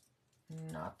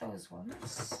 Not those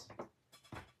ones.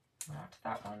 Not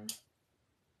that one.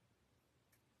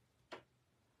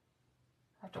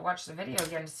 I'll have to watch the video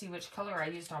again to see which color I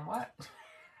used on what.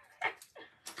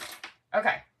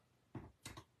 Okay.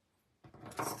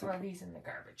 Let's throw these in the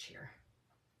garbage here.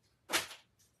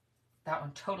 That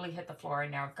one totally hit the floor,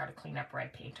 and now I've got to clean up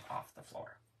red paint off the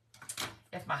floor.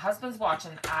 If my husband's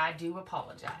watching, I do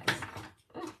apologize.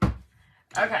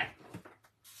 Okay.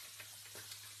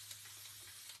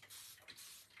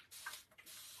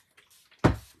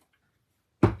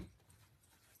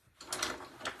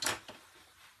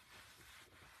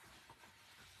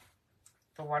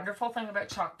 The wonderful thing about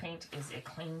chalk paint is it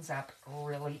cleans up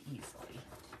really easily.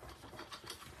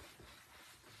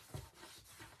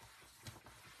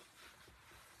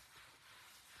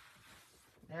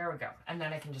 There we go. And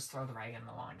then I can just throw the rag in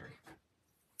the laundry.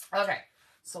 Okay,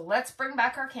 so let's bring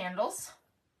back our candles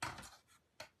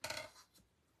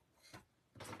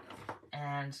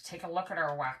and take a look at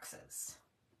our waxes.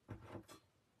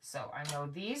 So I know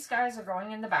these guys are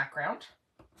going in the background.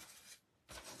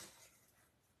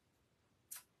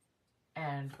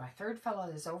 And my third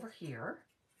fellow is over here.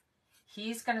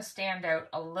 He's going to stand out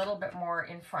a little bit more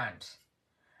in front.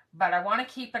 But I want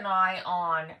to keep an eye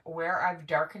on where I've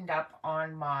darkened up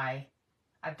on my...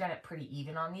 I've done it pretty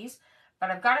even on these.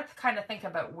 But I've got to kind of think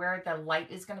about where the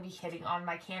light is going to be hitting on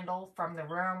my candle from the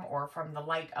room or from the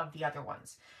light of the other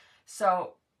ones.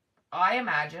 So I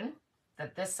imagine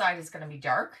that this side is going to be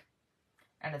dark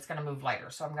and it's going to move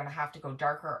lighter. So I'm going to have to go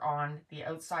darker on the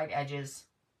outside edges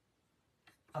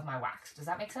of my wax. Does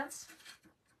that make sense?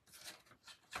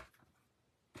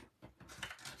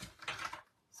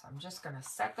 So I'm just going to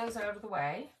set those out of the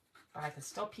way, but I can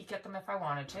still peek at them if I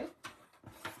wanted to.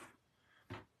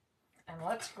 And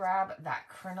let's grab that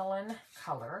crinoline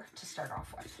color to start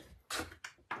off with.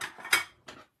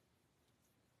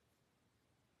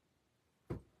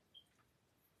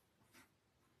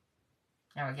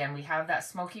 Now again, we have that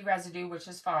smoky residue, which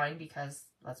is fine because,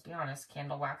 let's be honest,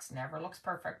 candle wax never looks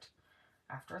perfect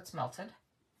after it's melted.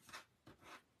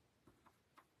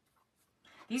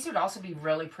 These would also be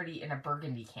really pretty in a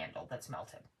burgundy candle that's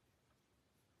melted.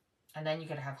 And then you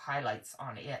could have highlights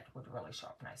on it, would really show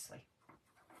up nicely.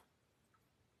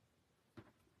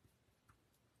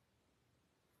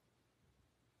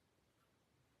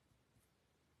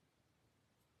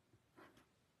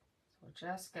 So we're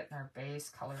just getting our base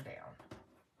color down.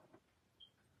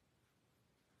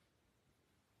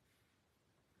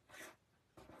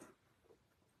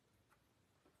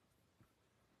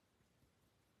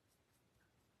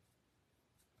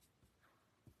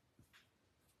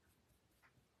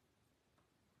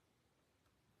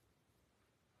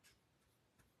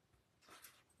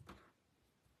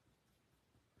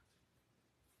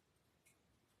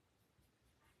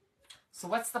 So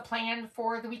what's the plan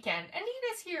for the weekend?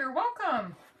 Anita's here.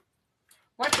 Welcome.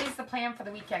 What is the plan for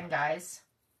the weekend, guys?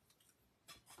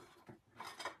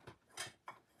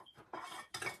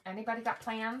 Anybody got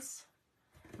plans?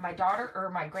 My daughter,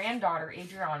 or my granddaughter,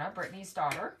 Adriana, Brittany's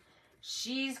daughter,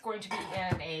 she's going to be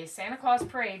in a Santa Claus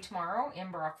parade tomorrow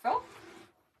in Brockville.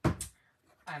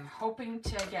 I'm hoping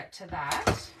to get to that.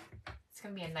 It's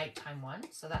going to be a nighttime one,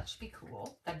 so that should be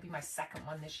cool. That'd be my second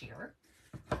one this year.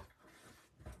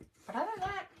 But other than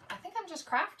that, I think I'm just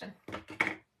crafting.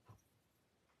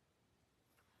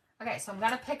 Okay, so I'm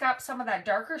going to pick up some of that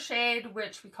darker shade,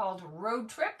 which we called Road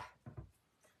Trip.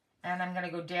 And I'm going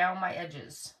to go down my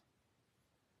edges.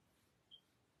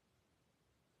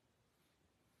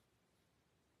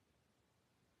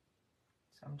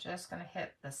 So I'm just going to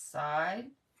hit the side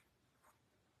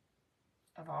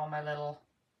of all my little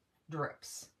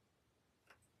drips.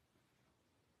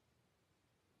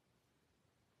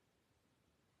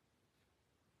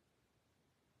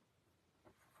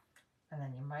 And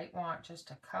then you might want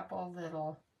just a couple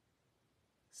little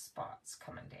spots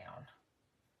coming down.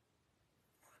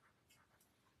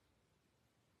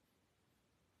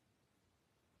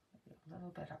 Maybe a little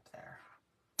bit up there.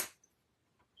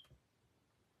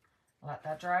 Let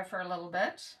that dry for a little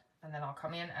bit, and then I'll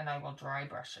come in and I will dry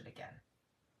brush it again.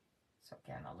 So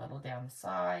again, a little down the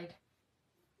side,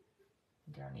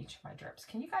 down each of my drips.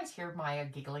 Can you guys hear Maya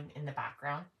giggling in the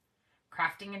background?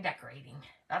 Crafting and decorating.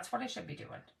 That's what I should be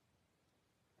doing.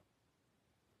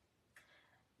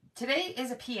 Today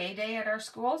is a PA day at our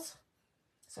schools.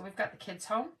 So we've got the kids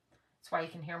home. That's why you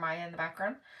can hear Maya in the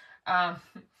background.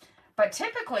 But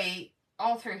typically,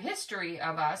 all through history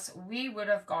of us, we would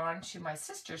have gone to my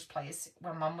sister's place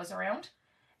when Mom was around.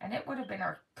 And it would have been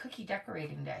our cookie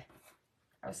decorating day.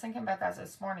 I was thinking about that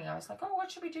this morning. I was like, oh,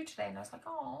 what should we do today? And I was like,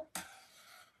 oh,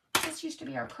 this used to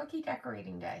be our cookie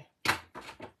decorating day.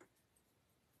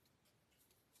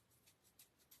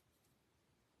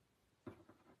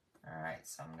 All right,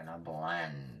 so I'm going to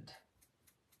blend.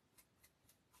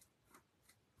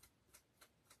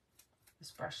 This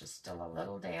brush is still a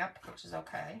little damp, which is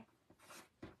okay.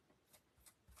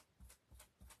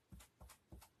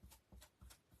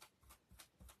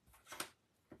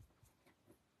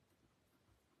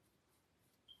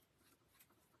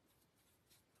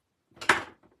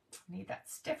 Need that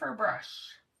stiffer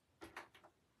brush.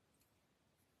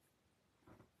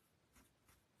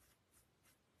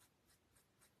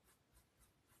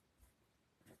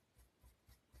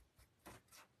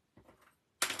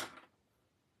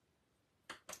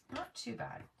 Not too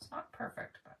bad. It's not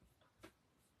perfect, but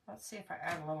let's see if I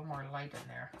add a little more light in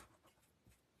there.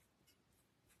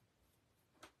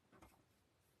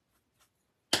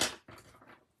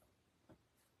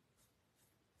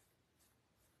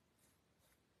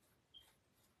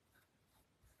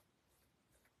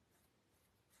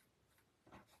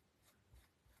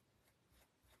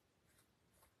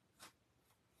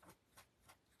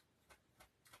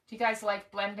 Do you guys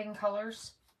like blending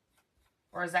colors?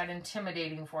 Or is that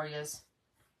intimidating for you? Does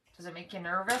it make you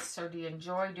nervous or do you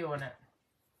enjoy doing it?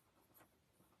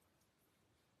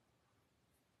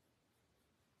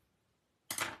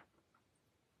 I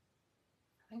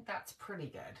think that's pretty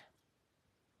good.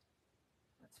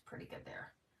 That's pretty good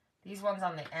there. These ones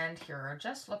on the end here are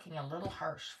just looking a little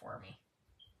harsh for me.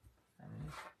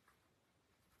 I'm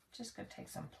just going to take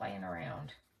some playing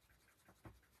around.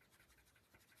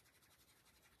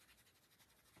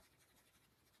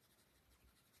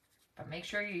 But make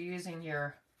sure you're using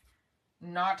your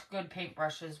not good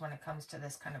paintbrushes when it comes to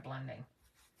this kind of blending.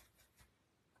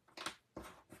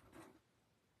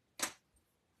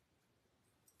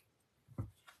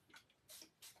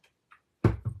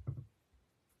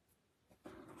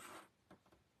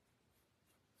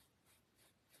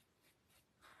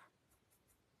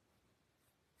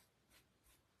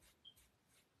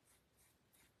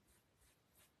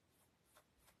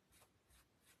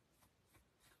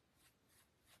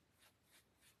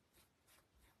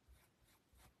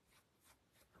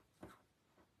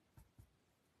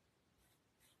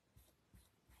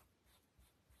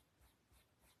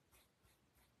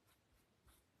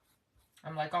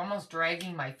 I'm like almost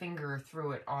dragging my finger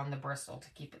through it on the bristle to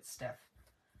keep it stiff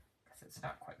because it's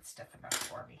not quite stiff enough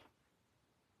for me.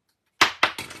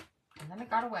 And then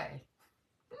it got away.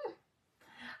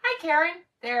 Hi, Karen.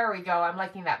 There we go. I'm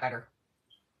liking that better.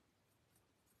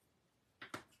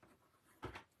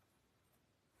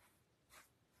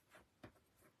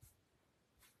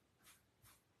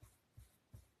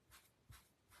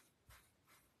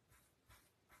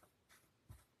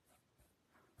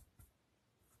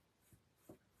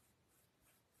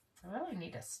 I really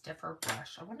need a stiffer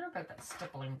brush. I wonder about that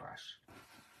stippling brush.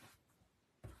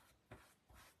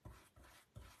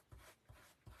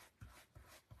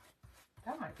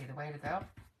 That might be the way to go.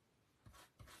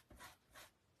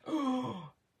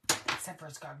 Oh, except for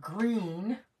it's got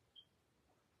green.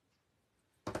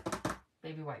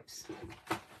 Baby wipes.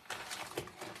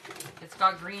 It's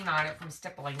got green on it from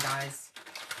stippling, guys.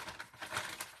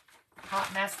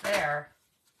 Hot mess there.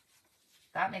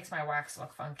 That makes my wax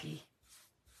look funky.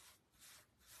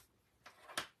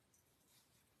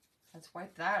 Let's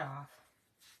wipe that off.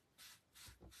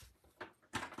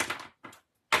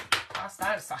 Toss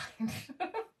that aside.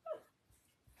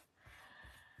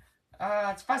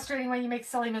 It's frustrating when you make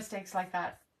silly mistakes like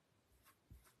that.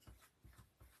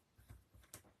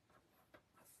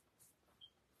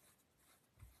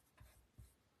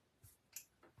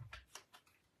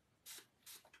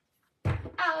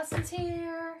 Allison's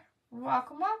here.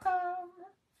 Welcome, welcome.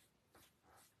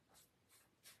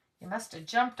 You must have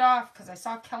jumped off because I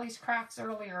saw Kelly's crafts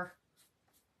earlier.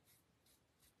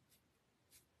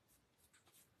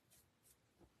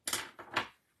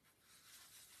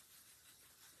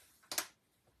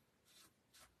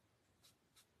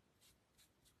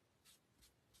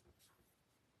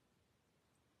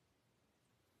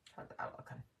 How's that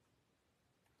looking?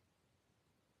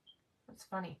 It's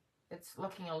funny. It's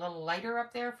looking a little lighter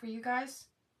up there for you guys.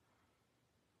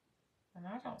 And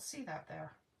I don't see that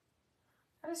there.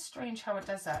 That is strange how it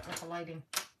does that with the lighting.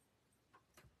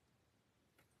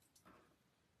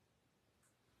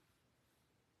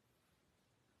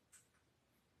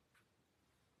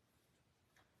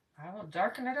 I will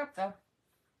darken it up though,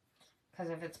 because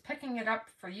if it's picking it up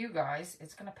for you guys,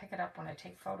 it's going to pick it up when I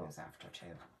take photos after too.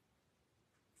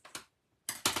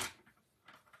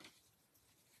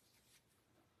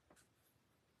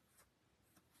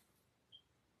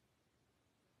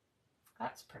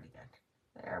 That's pretty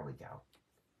good. There we go.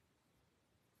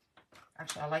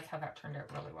 Actually, I like how that turned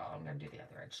out really well. I'm going to do the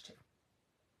other edge too.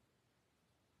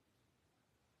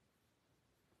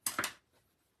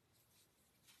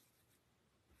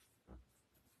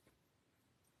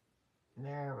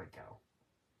 There we go.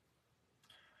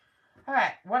 All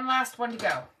right, one last one to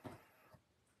go.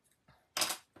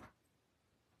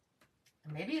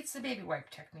 Maybe it's the baby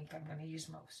wipe technique I'm going to use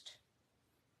most.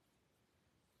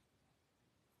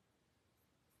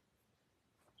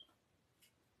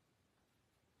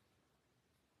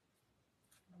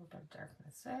 A little bit of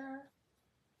darkness there.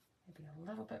 Maybe a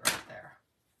little bit right there.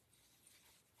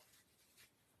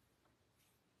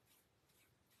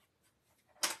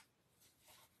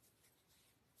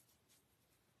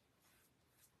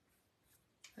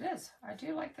 It is. I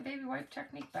do like the baby wipe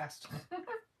technique best.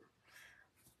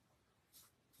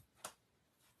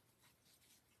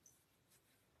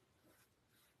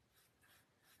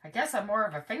 I guess I'm more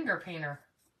of a finger painter.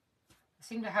 I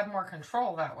seem to have more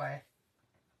control that way.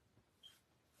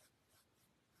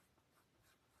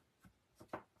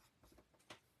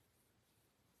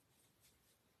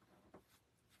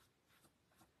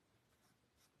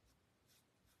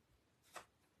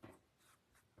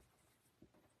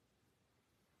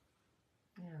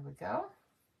 There we go.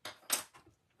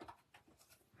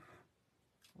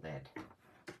 Lid.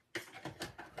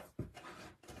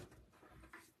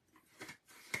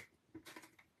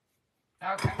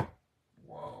 Okay.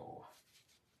 Whoa.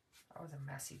 That was a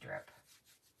messy drip.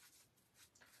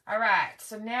 All right.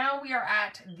 So now we are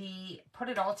at the put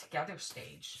it all together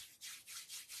stage.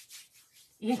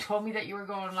 You told me that you were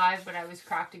going live, but I was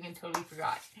crafting and totally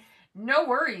forgot. No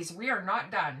worries. We are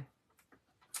not done.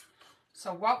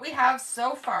 So what we have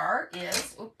so far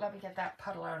is, oops, let me get that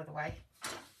puddle out of the way.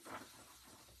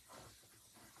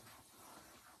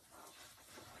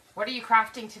 What are you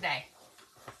crafting today?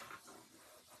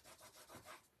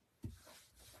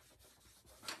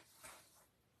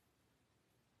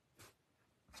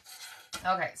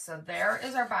 Okay, so there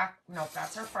is our back. Nope,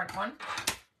 that's our front one.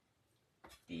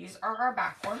 These are our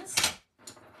back ones.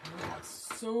 And we have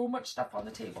so much stuff on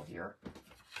the table here.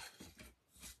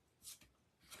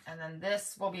 And then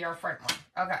this will be our front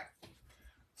one. Okay,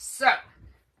 so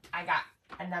I got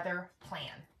another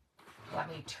plan. Let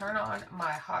me turn on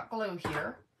my hot glue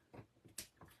here,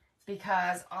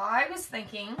 because I was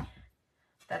thinking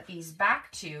that these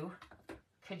back two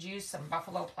could use some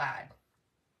buffalo plaid.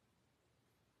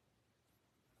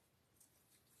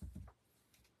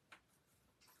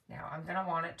 Now I'm going to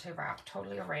want it to wrap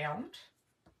totally around.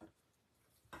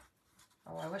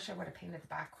 Oh, I wish I would have painted the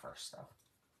back first though.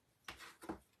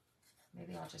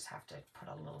 Maybe I'll just have to put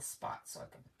a little spot so I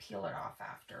can peel it off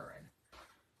after and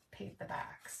paint the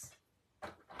backs.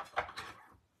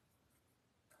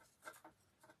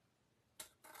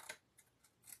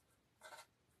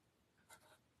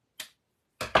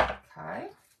 Okay.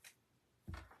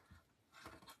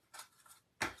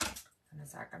 And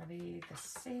is that going to be the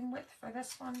same width for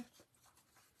this one?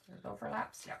 It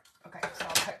overlaps? Yep. Okay, so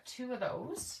I'll cut two of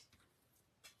those.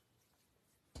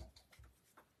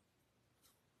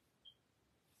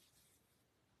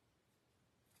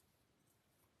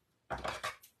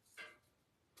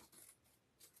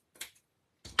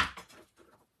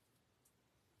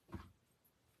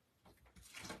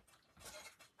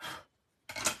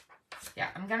 Yeah,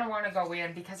 I'm going to want to go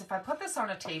in, because if I put this on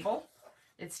a table,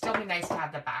 it'd still be nice to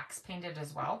have the backs painted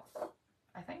as well,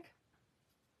 I think.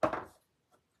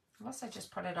 Unless I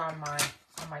just put it on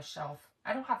my shelf.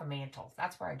 I don't have a mantle.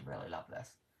 That's where I'd really love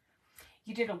this.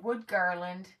 You did a wood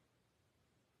garland,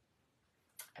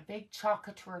 a big Chalk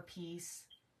Couture piece,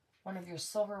 one of your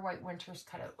silver white winters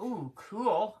cut out. Ooh,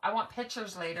 cool. I want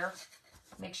pictures later.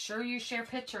 Make sure you share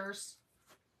pictures.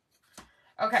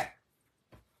 Okay.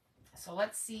 So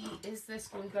let's see, is this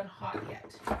glue gun hot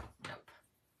yet? Nope.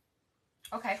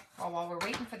 Okay, well, while we're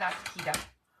waiting for that to heat up,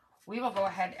 we will go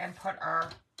ahead and put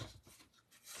our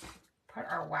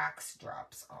wax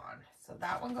drops on. So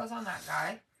that one goes on that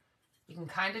guy. You can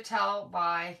kind of tell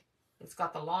by, it's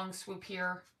got the long swoop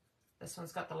here. This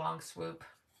one's got the long swoop.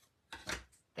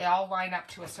 They all line up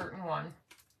to a certain one.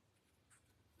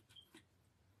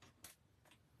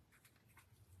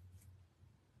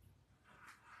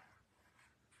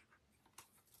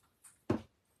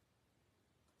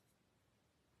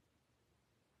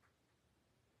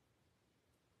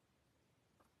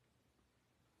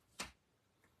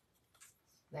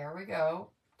 There we go.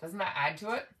 Doesn't that add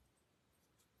to it?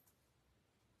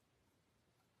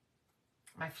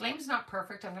 My flame's not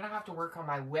perfect. I'm going to have to work on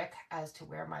my wick as to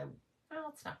where my... Well,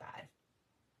 it's not bad.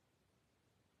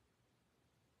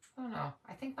 I don't know.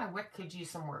 I think my wick could use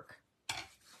some work.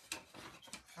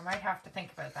 I might have to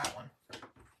think about that one.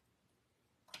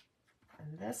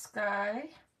 And this guy,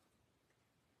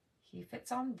 he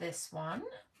fits on this one.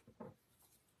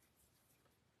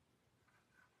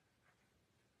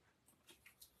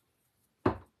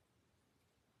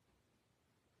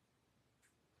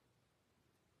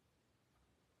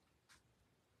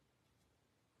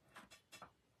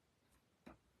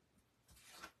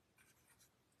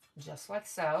 Just like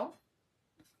so.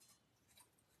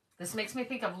 This makes me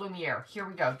think of Lumiere. Here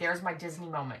we go. There's my Disney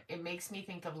moment. It makes me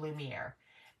think of Lumiere.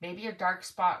 Maybe a dark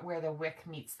spot where the wick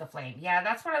meets the flame. Yeah,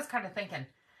 that's what I was kind of thinking.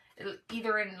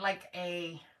 Either in like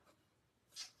a...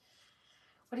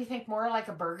 What do you think? More like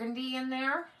a burgundy in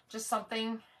there? Just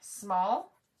something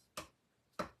small?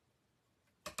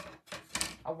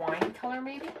 A wine color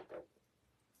maybe?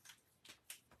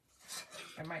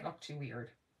 It might look too weird.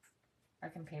 I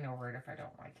can paint over it if I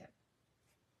don't like it.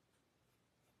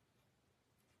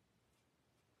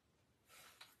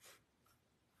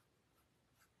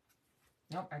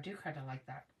 Nope, I do kind of like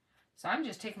that. So I'm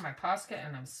just taking my POSCA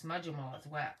and I'm smudging while it's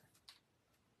wet.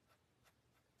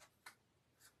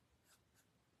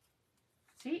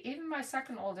 See, even my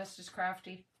second oldest is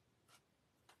crafty.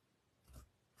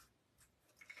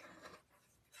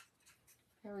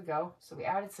 There we go. So we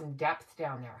added some depth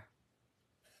down there.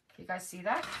 You guys see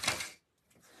that?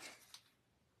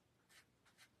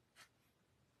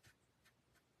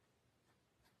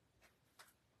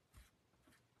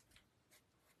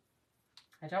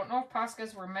 I don't know if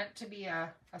POSCAs were meant to be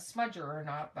a smudger or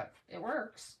not, but it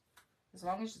works. As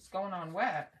long as it's going on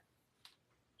wet.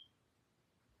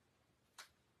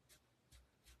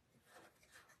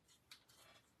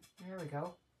 There we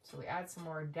go. So we add some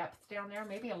more depth down there.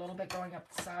 Maybe a little bit going up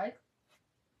the side.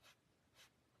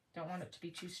 Don't want it to be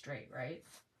too straight, right?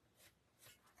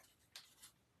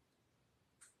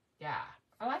 Yeah,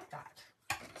 I like that.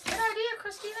 Good idea,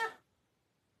 Christina.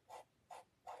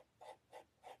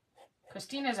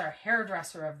 Christina's our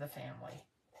hairdresser of the family.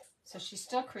 So she's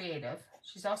still creative.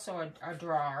 She's also a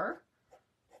drawer.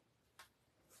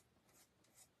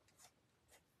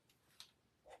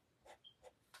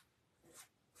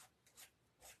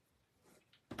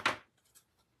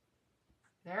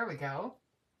 There we go.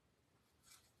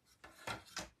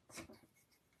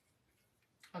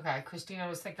 Okay, Christina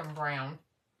was thinking brown.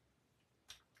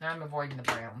 Now I'm avoiding the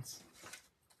browns.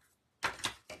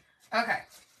 Okay.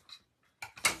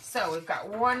 So we've got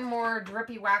one more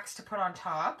drippy wax to put on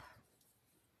top.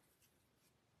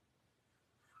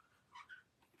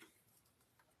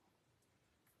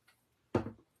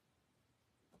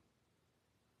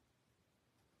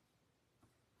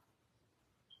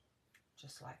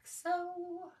 Just like so.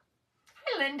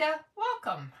 Hi, Linda.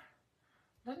 Welcome.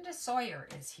 Linda Sawyer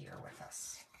is here with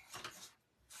us.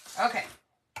 Okay.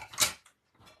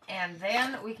 And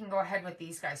then we can go ahead with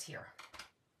these guys here.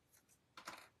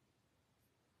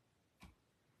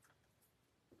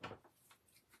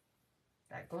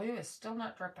 That glue is still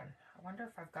not dripping. I wonder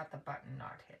if I've got the button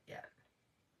not hit yet.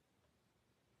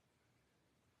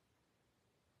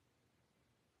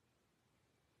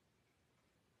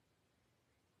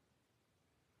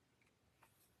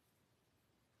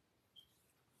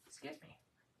 Excuse me.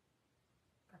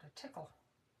 Got a tickle.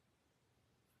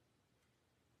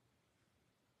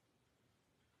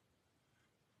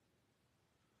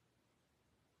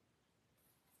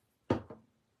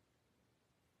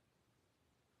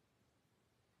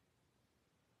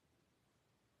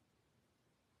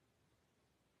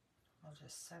 I'll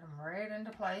just set them right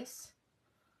into place.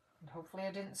 And hopefully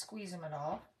I didn't squeeze them at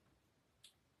all.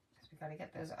 Because we got to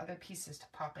get those other pieces to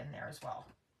pop in there as well.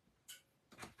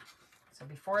 So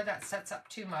before that sets up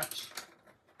too much,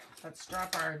 let's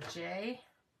drop our J.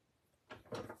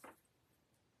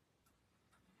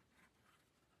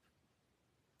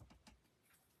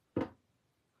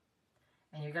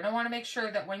 And you're going to want to make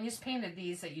sure that when you painted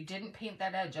these that you didn't paint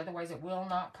that edge. Otherwise it will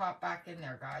not pop back in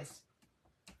there, guys.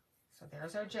 So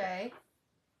there's our J.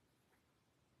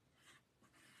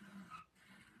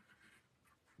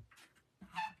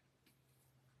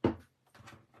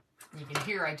 You can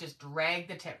hear I just drag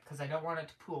the tip because I don't want it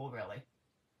to pool, really.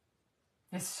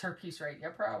 Is her piece right? Yeah,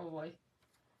 probably.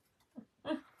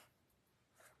 I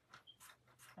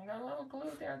got a little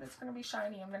glue there that's going to be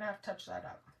shiny. I'm going to have to touch that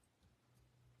up.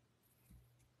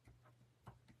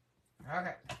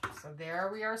 Okay, so there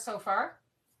we are so far.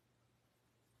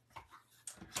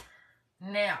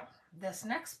 Now, this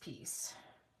next piece,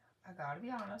 I gotta be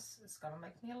honest, it's gonna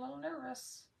make me a little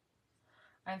nervous.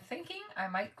 I'm thinking I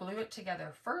might glue it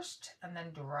together first and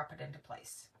then drop it into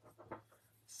place.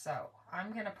 So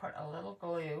I'm gonna put a little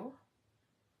glue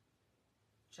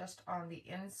just on the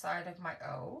inside of my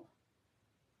O.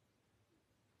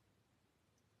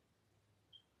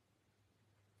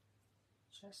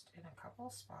 Just in a couple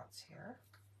of spots here.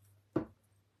 And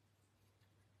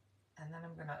then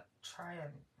I'm gonna try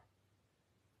and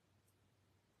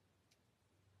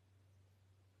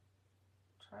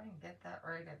get that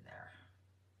right in there.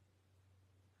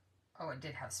 Oh, it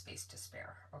did have space to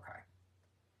spare. Okay.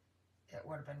 It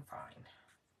would have been fine.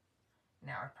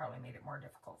 Now I've probably made it more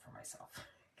difficult for myself.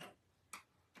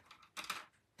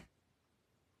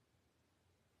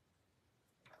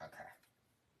 Okay.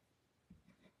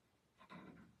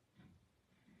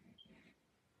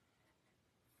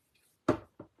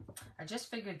 I just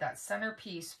figured that center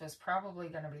piece was probably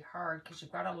going to be hard because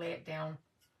you've got to lay it down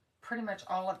pretty much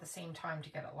all at the same time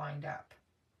to get it lined up.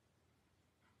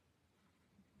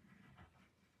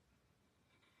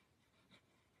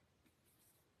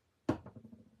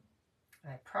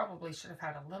 And I probably should have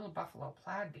had a little buffalo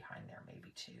plaid behind there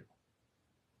maybe too.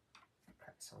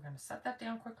 Okay, so we're going to set that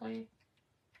down quickly,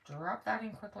 drop that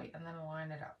in quickly, and then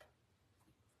line it up.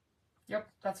 Yep,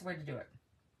 that's the way to do it.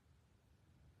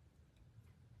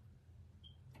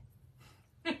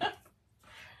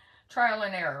 Trial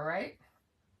and error, right?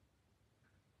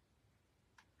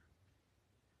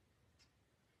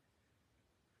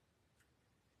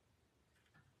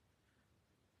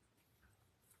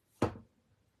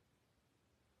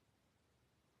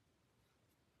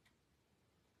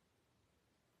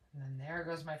 And then there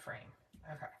goes my frame.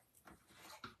 Okay.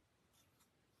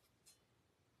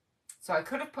 So I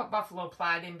could have put buffalo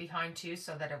plaid in behind too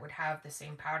so that it would have the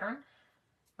same pattern.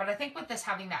 But I think with this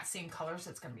having that same colors,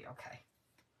 it's going to be okay.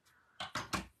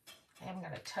 I'm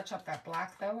going to touch up that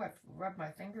black though. I've rubbed my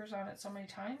fingers on it so many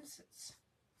times. It's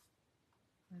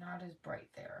not as bright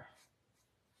there.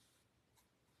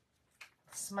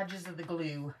 Smudges of the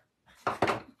glue.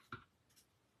 So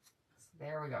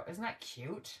there we go. Isn't that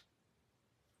cute?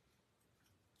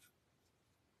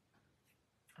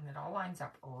 And it all lines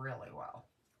up really well.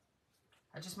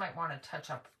 I just might want to touch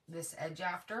up this edge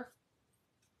after.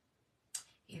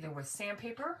 Either with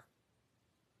sandpaper,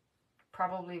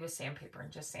 probably with sandpaper,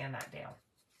 and just sand that down.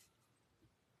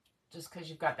 Just because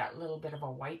you've got that little bit of a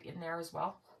white in there as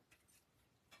well.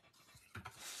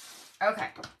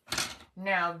 Okay,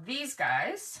 now these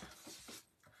guys,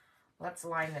 let's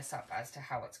line this up as to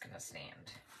how it's going to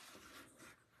stand.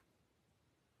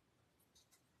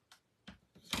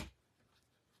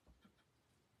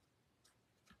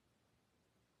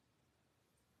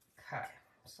 Okay,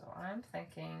 so I'm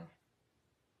thinking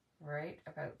right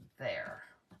about there.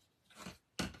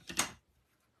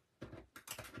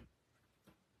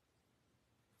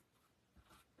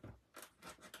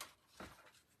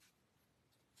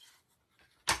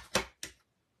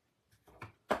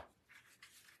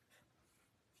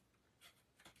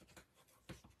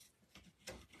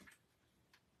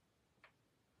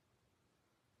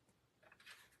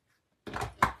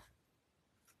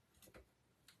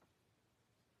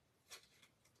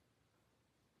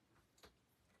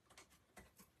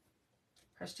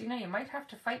 Christina, you might have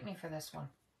to fight me for this one.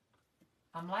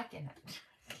 I'm liking it.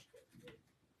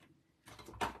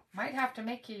 Might have to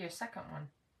make you your second one.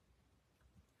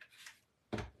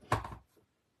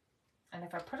 And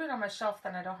if I put it on my shelf,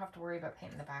 then I don't have to worry about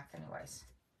painting the back anyways.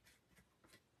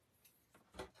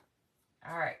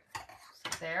 Alright, so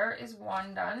there is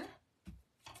one done.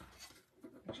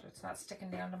 Make sure it's not sticking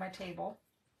down to my table.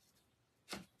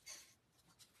 So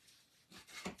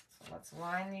let's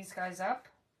line these guys up.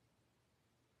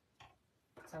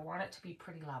 I want it to be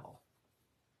pretty level.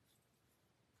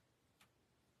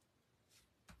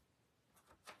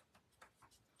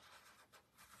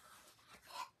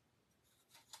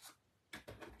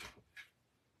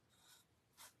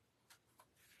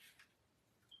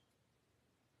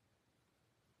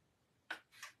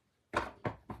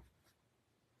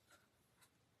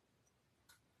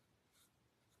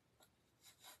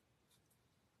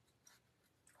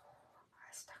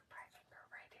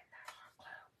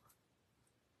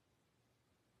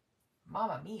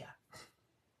 Mamma mia.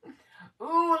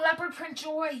 Ooh, leopard print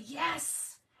joy.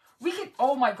 Yes. We could,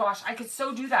 oh my gosh, I could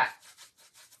so do that.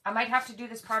 I might have to do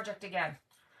this project again.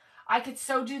 I could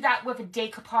so do that with a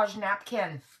decoupage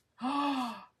napkin.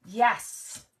 Oh,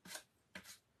 yes.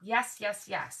 Yes, yes,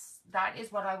 yes. That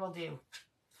is what I will do.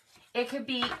 It could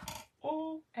be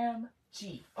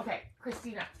OMG. Okay,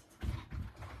 Christina.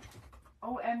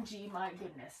 OMG, my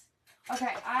goodness.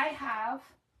 Okay, I have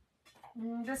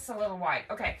This is a little wide.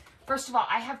 Okay, first of all,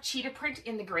 I have cheetah print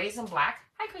in the grays and black.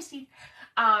 Hi, Christine.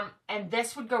 And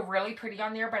this would go really pretty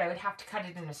on there, but I would have to cut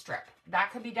it in a strip.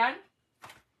 That could be done.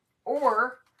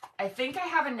 Or I think I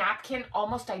have a napkin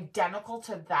almost identical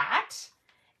to that,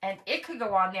 and it could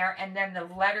go on there, and then the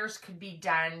letters could be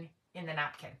done in the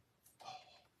napkin.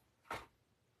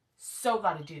 So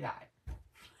got to do that.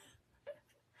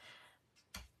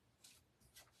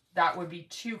 That would be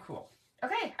too cool.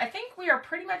 Okay, I think we are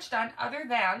pretty much done, other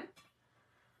than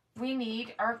we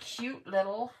need our cute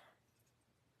little...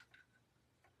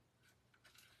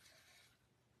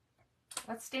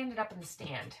 Let's stand it up in the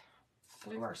stand.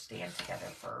 Glue our stand together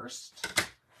first.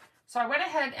 So I went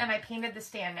ahead and I painted the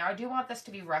stand. Now I do want this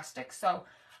to be rustic, so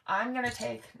I'm going to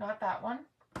take, not that one.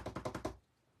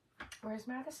 Where's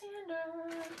my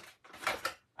sander?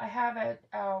 I have a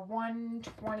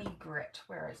 120 grit.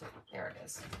 Where is it? There it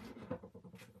is.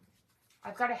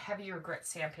 I've got a heavier grit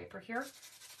sandpaper here,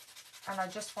 and I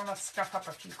just want to scuff up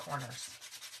a few corners.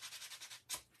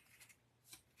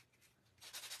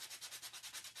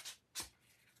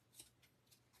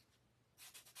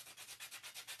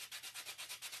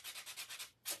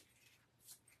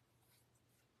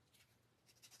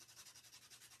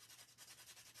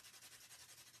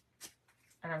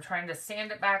 And I'm trying to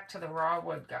sand it back to the raw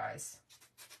wood, guys.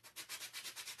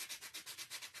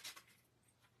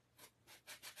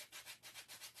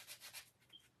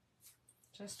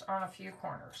 Just on a few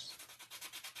corners.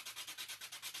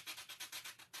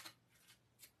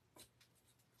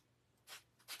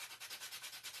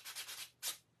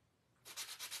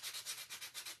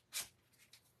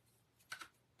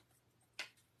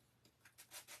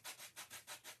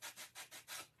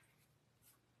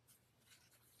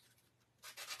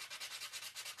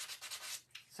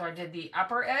 So I did the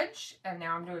upper edge, and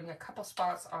now I'm doing a couple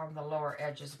spots on the lower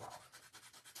edge as well.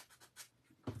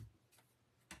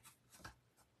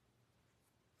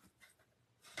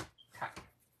 Okay.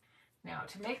 Now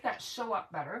to make that show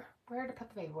up better, where to put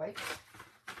the baby wipe?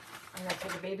 I'm going to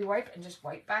take a baby wipe and just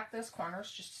wipe back those corners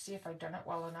just to see if I've done it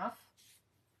well enough.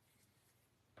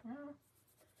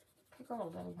 Could go a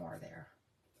little more there.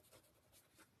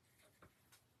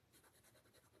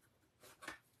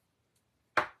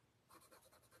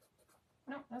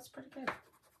 No, that's pretty good.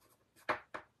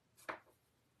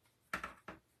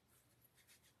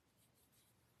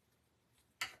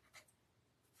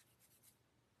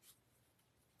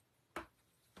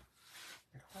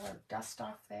 Get all our dust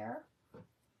off there.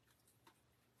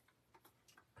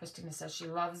 Christina says she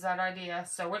loves that idea.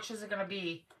 So which is it going to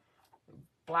be?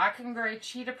 Black and gray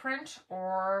cheetah print,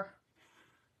 or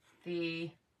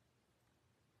the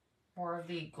more of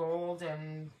the gold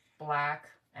and black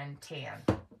and tan?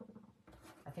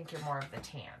 I think you're more of the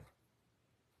tan,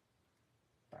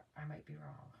 but I might be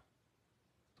wrong.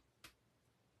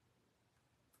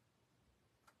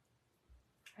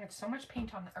 I have so much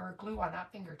paint on, or glue on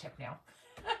that fingertip now.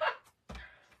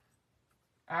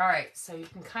 All right, so you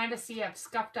can kind of see I've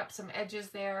scuffed up some edges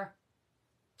there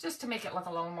just to make it look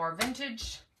a little more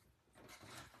vintage.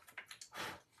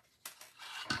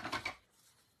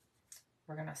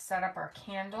 We're going to set up our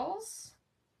candles.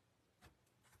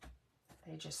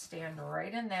 They just stand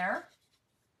right in there.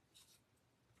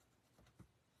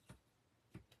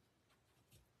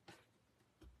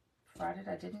 Provided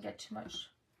I didn't get too much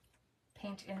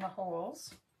paint in the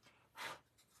holes.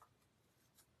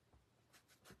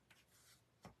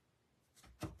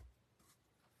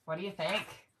 What do you think?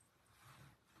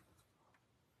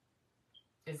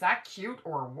 Is that cute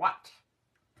or what?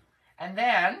 And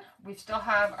then we still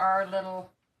have our little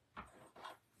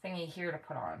thingy here to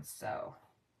put on, so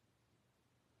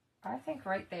I think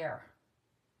right there.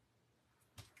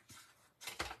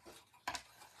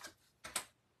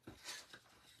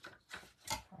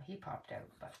 Well, he popped out,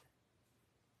 but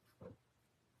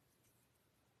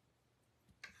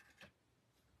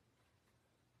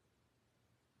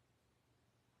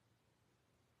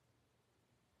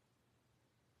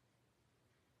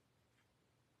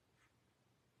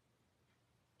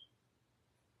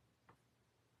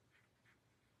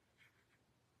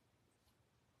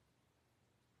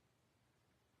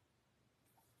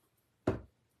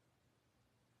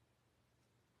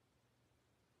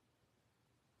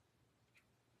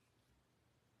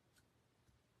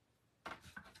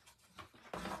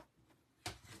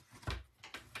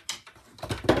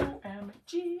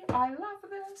OMG, I love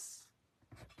this.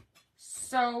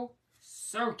 So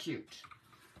cute.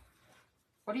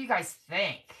 What do you guys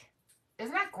think?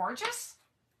 Isn't that gorgeous?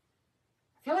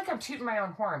 I feel like I'm tooting my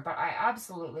own horn, but I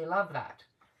absolutely love that.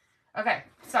 Okay,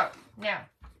 so now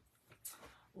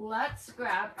let's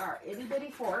grab our itty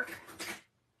bitty fork.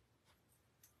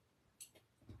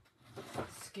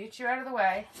 scoot you out of the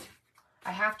way.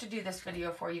 I have to do this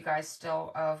video for you guys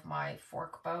still of my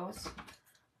fork bows.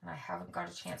 And I haven't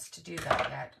got a chance to do that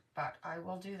yet, but I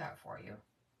will do that for you.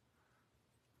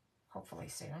 Hopefully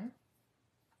soon.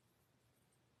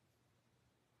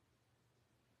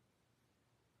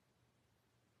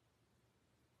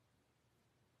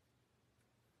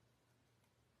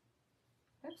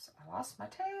 Oops, I lost my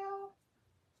tail.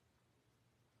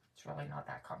 It's really not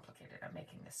that complicated. I'm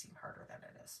making this seem harder than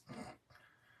it is.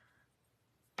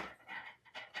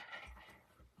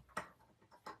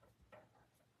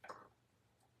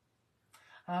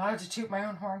 I have to toot my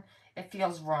own horn. It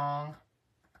feels wrong.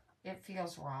 It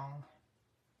feels wrong.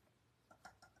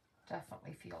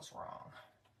 Definitely feels wrong.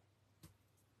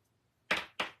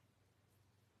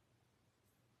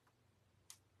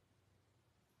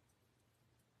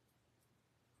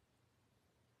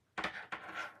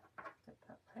 Get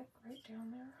that pipe right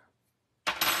down there.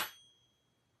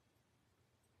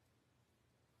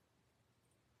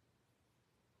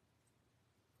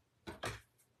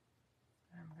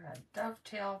 I'm going to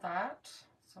dovetail that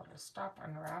so it'll stop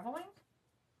unraveling.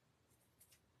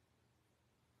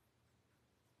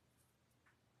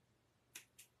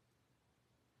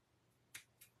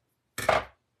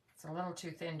 It's a little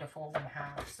too thin to fold in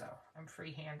half, so I'm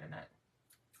freehanding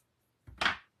it.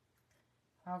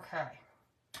 Okay.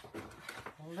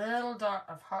 A little dot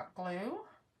of hot glue.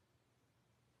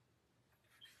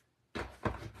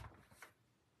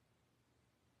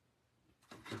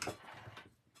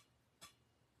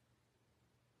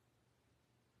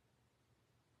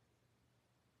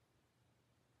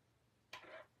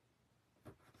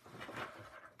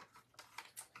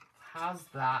 How's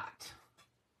that?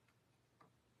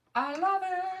 I love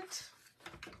it.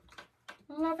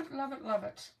 Love it, love it, love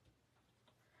it.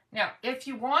 Now, if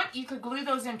you want, you could glue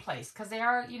those in place because they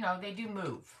are, you know, they do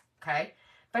move, okay?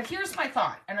 But here's my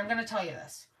thought, and I'm going to tell you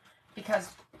this because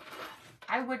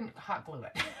I wouldn't hot glue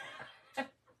it.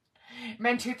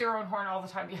 Men toot their own horn all the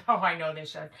time. Oh, I know they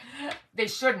should. They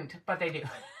shouldn't, but they do.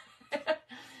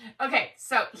 Okay,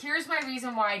 so here's my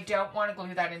reason why I don't want to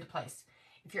glue that into place.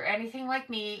 If you're anything like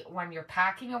me, when you're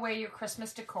packing away your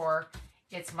Christmas decor,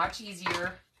 it's much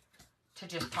easier to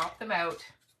just pop them out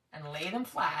and lay them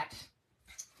flat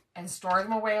and store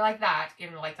them away like that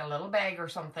in like a little bag or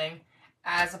something,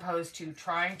 as opposed to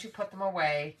trying to put them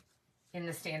away in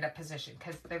the stand-up position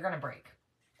because they're going to break.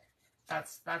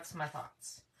 That's my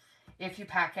thoughts. If you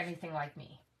pack anything like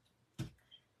me,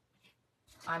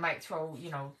 I might throw, you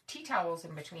know, tea towels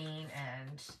in between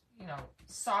and, you know,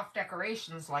 soft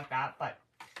decorations like that, but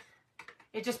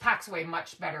it just packs away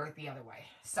much better the other way.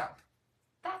 So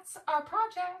that's our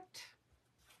project.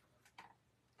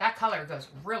 That color goes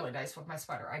really nice with my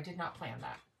sweater. I did not plan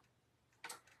that.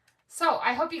 So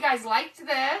I hope you guys liked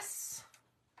this.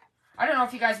 I don't know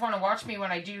if you guys want to watch me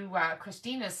when I do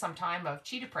Christina's sometime of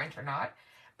cheetah print or not,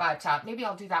 but maybe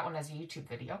I'll do that one as a YouTube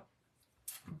video.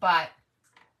 But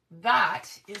that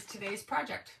is today's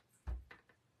project.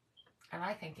 And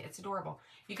I think it's adorable.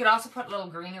 You could also put a little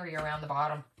greenery around the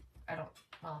bottom. I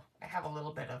have a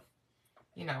little bit of,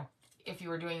 you know, if you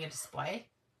were doing a display,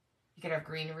 you could have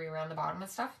greenery around the bottom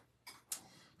and stuff.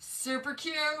 Super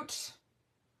cute.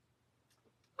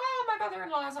 Oh, my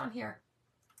mother-in-law is on here.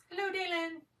 Hello,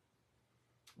 Dylan.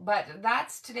 But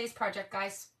that's today's project,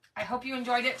 guys. I hope you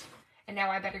enjoyed it. And now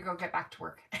I better go get back to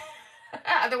work.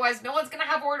 Otherwise, no one's going to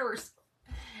have orders.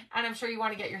 And I'm sure you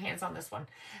want to get your hands on this one.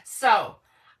 So,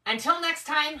 until next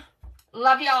time,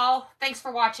 love y'all. Thanks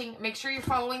for watching. Make sure you're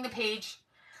following the page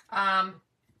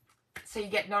so you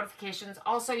get notifications.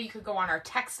 Also, you could go on our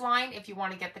text line if you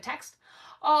want to get the text.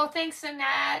 Oh, thanks,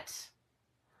 Annette.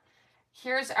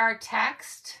 Here's our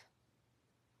text.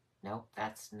 Nope,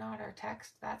 that's not our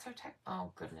text. That's our text.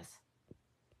 Oh, goodness.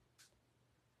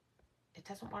 It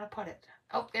doesn't want to put it.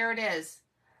 Oh, there it is.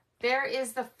 There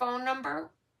is the phone number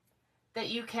that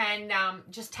you can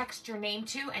just text your name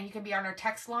to, and you can be on our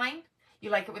text line. You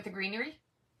like it with the greenery?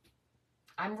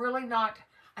 I'm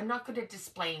not good at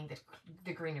displaying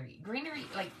the greenery. Greenery,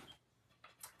 like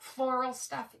floral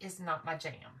stuff, is not my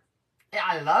jam.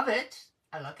 I love it.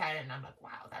 I look at it and I'm like,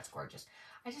 wow, that's gorgeous.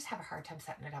 I just have a hard time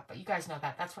setting it up, but you guys know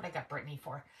that. That's what I got Brittany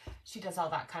for. She does all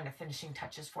that kind of finishing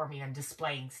touches for me and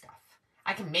displaying stuff.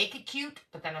 I can make it cute,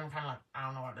 but then I'm kind of like, I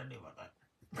don't know what to do with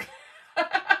it.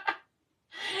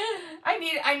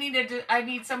 I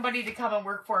need somebody to come and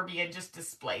work for me and just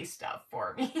display stuff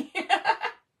for me.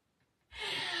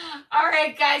 All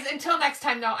right, guys. Until next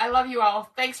time, though, I love you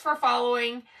all. Thanks for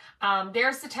following.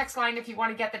 There's the text line if you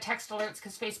want to get the text alerts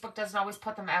because Facebook doesn't always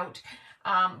put them out.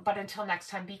 But until next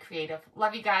time, be creative.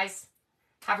 Love you guys.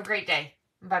 Have a great day.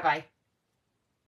 Bye-bye.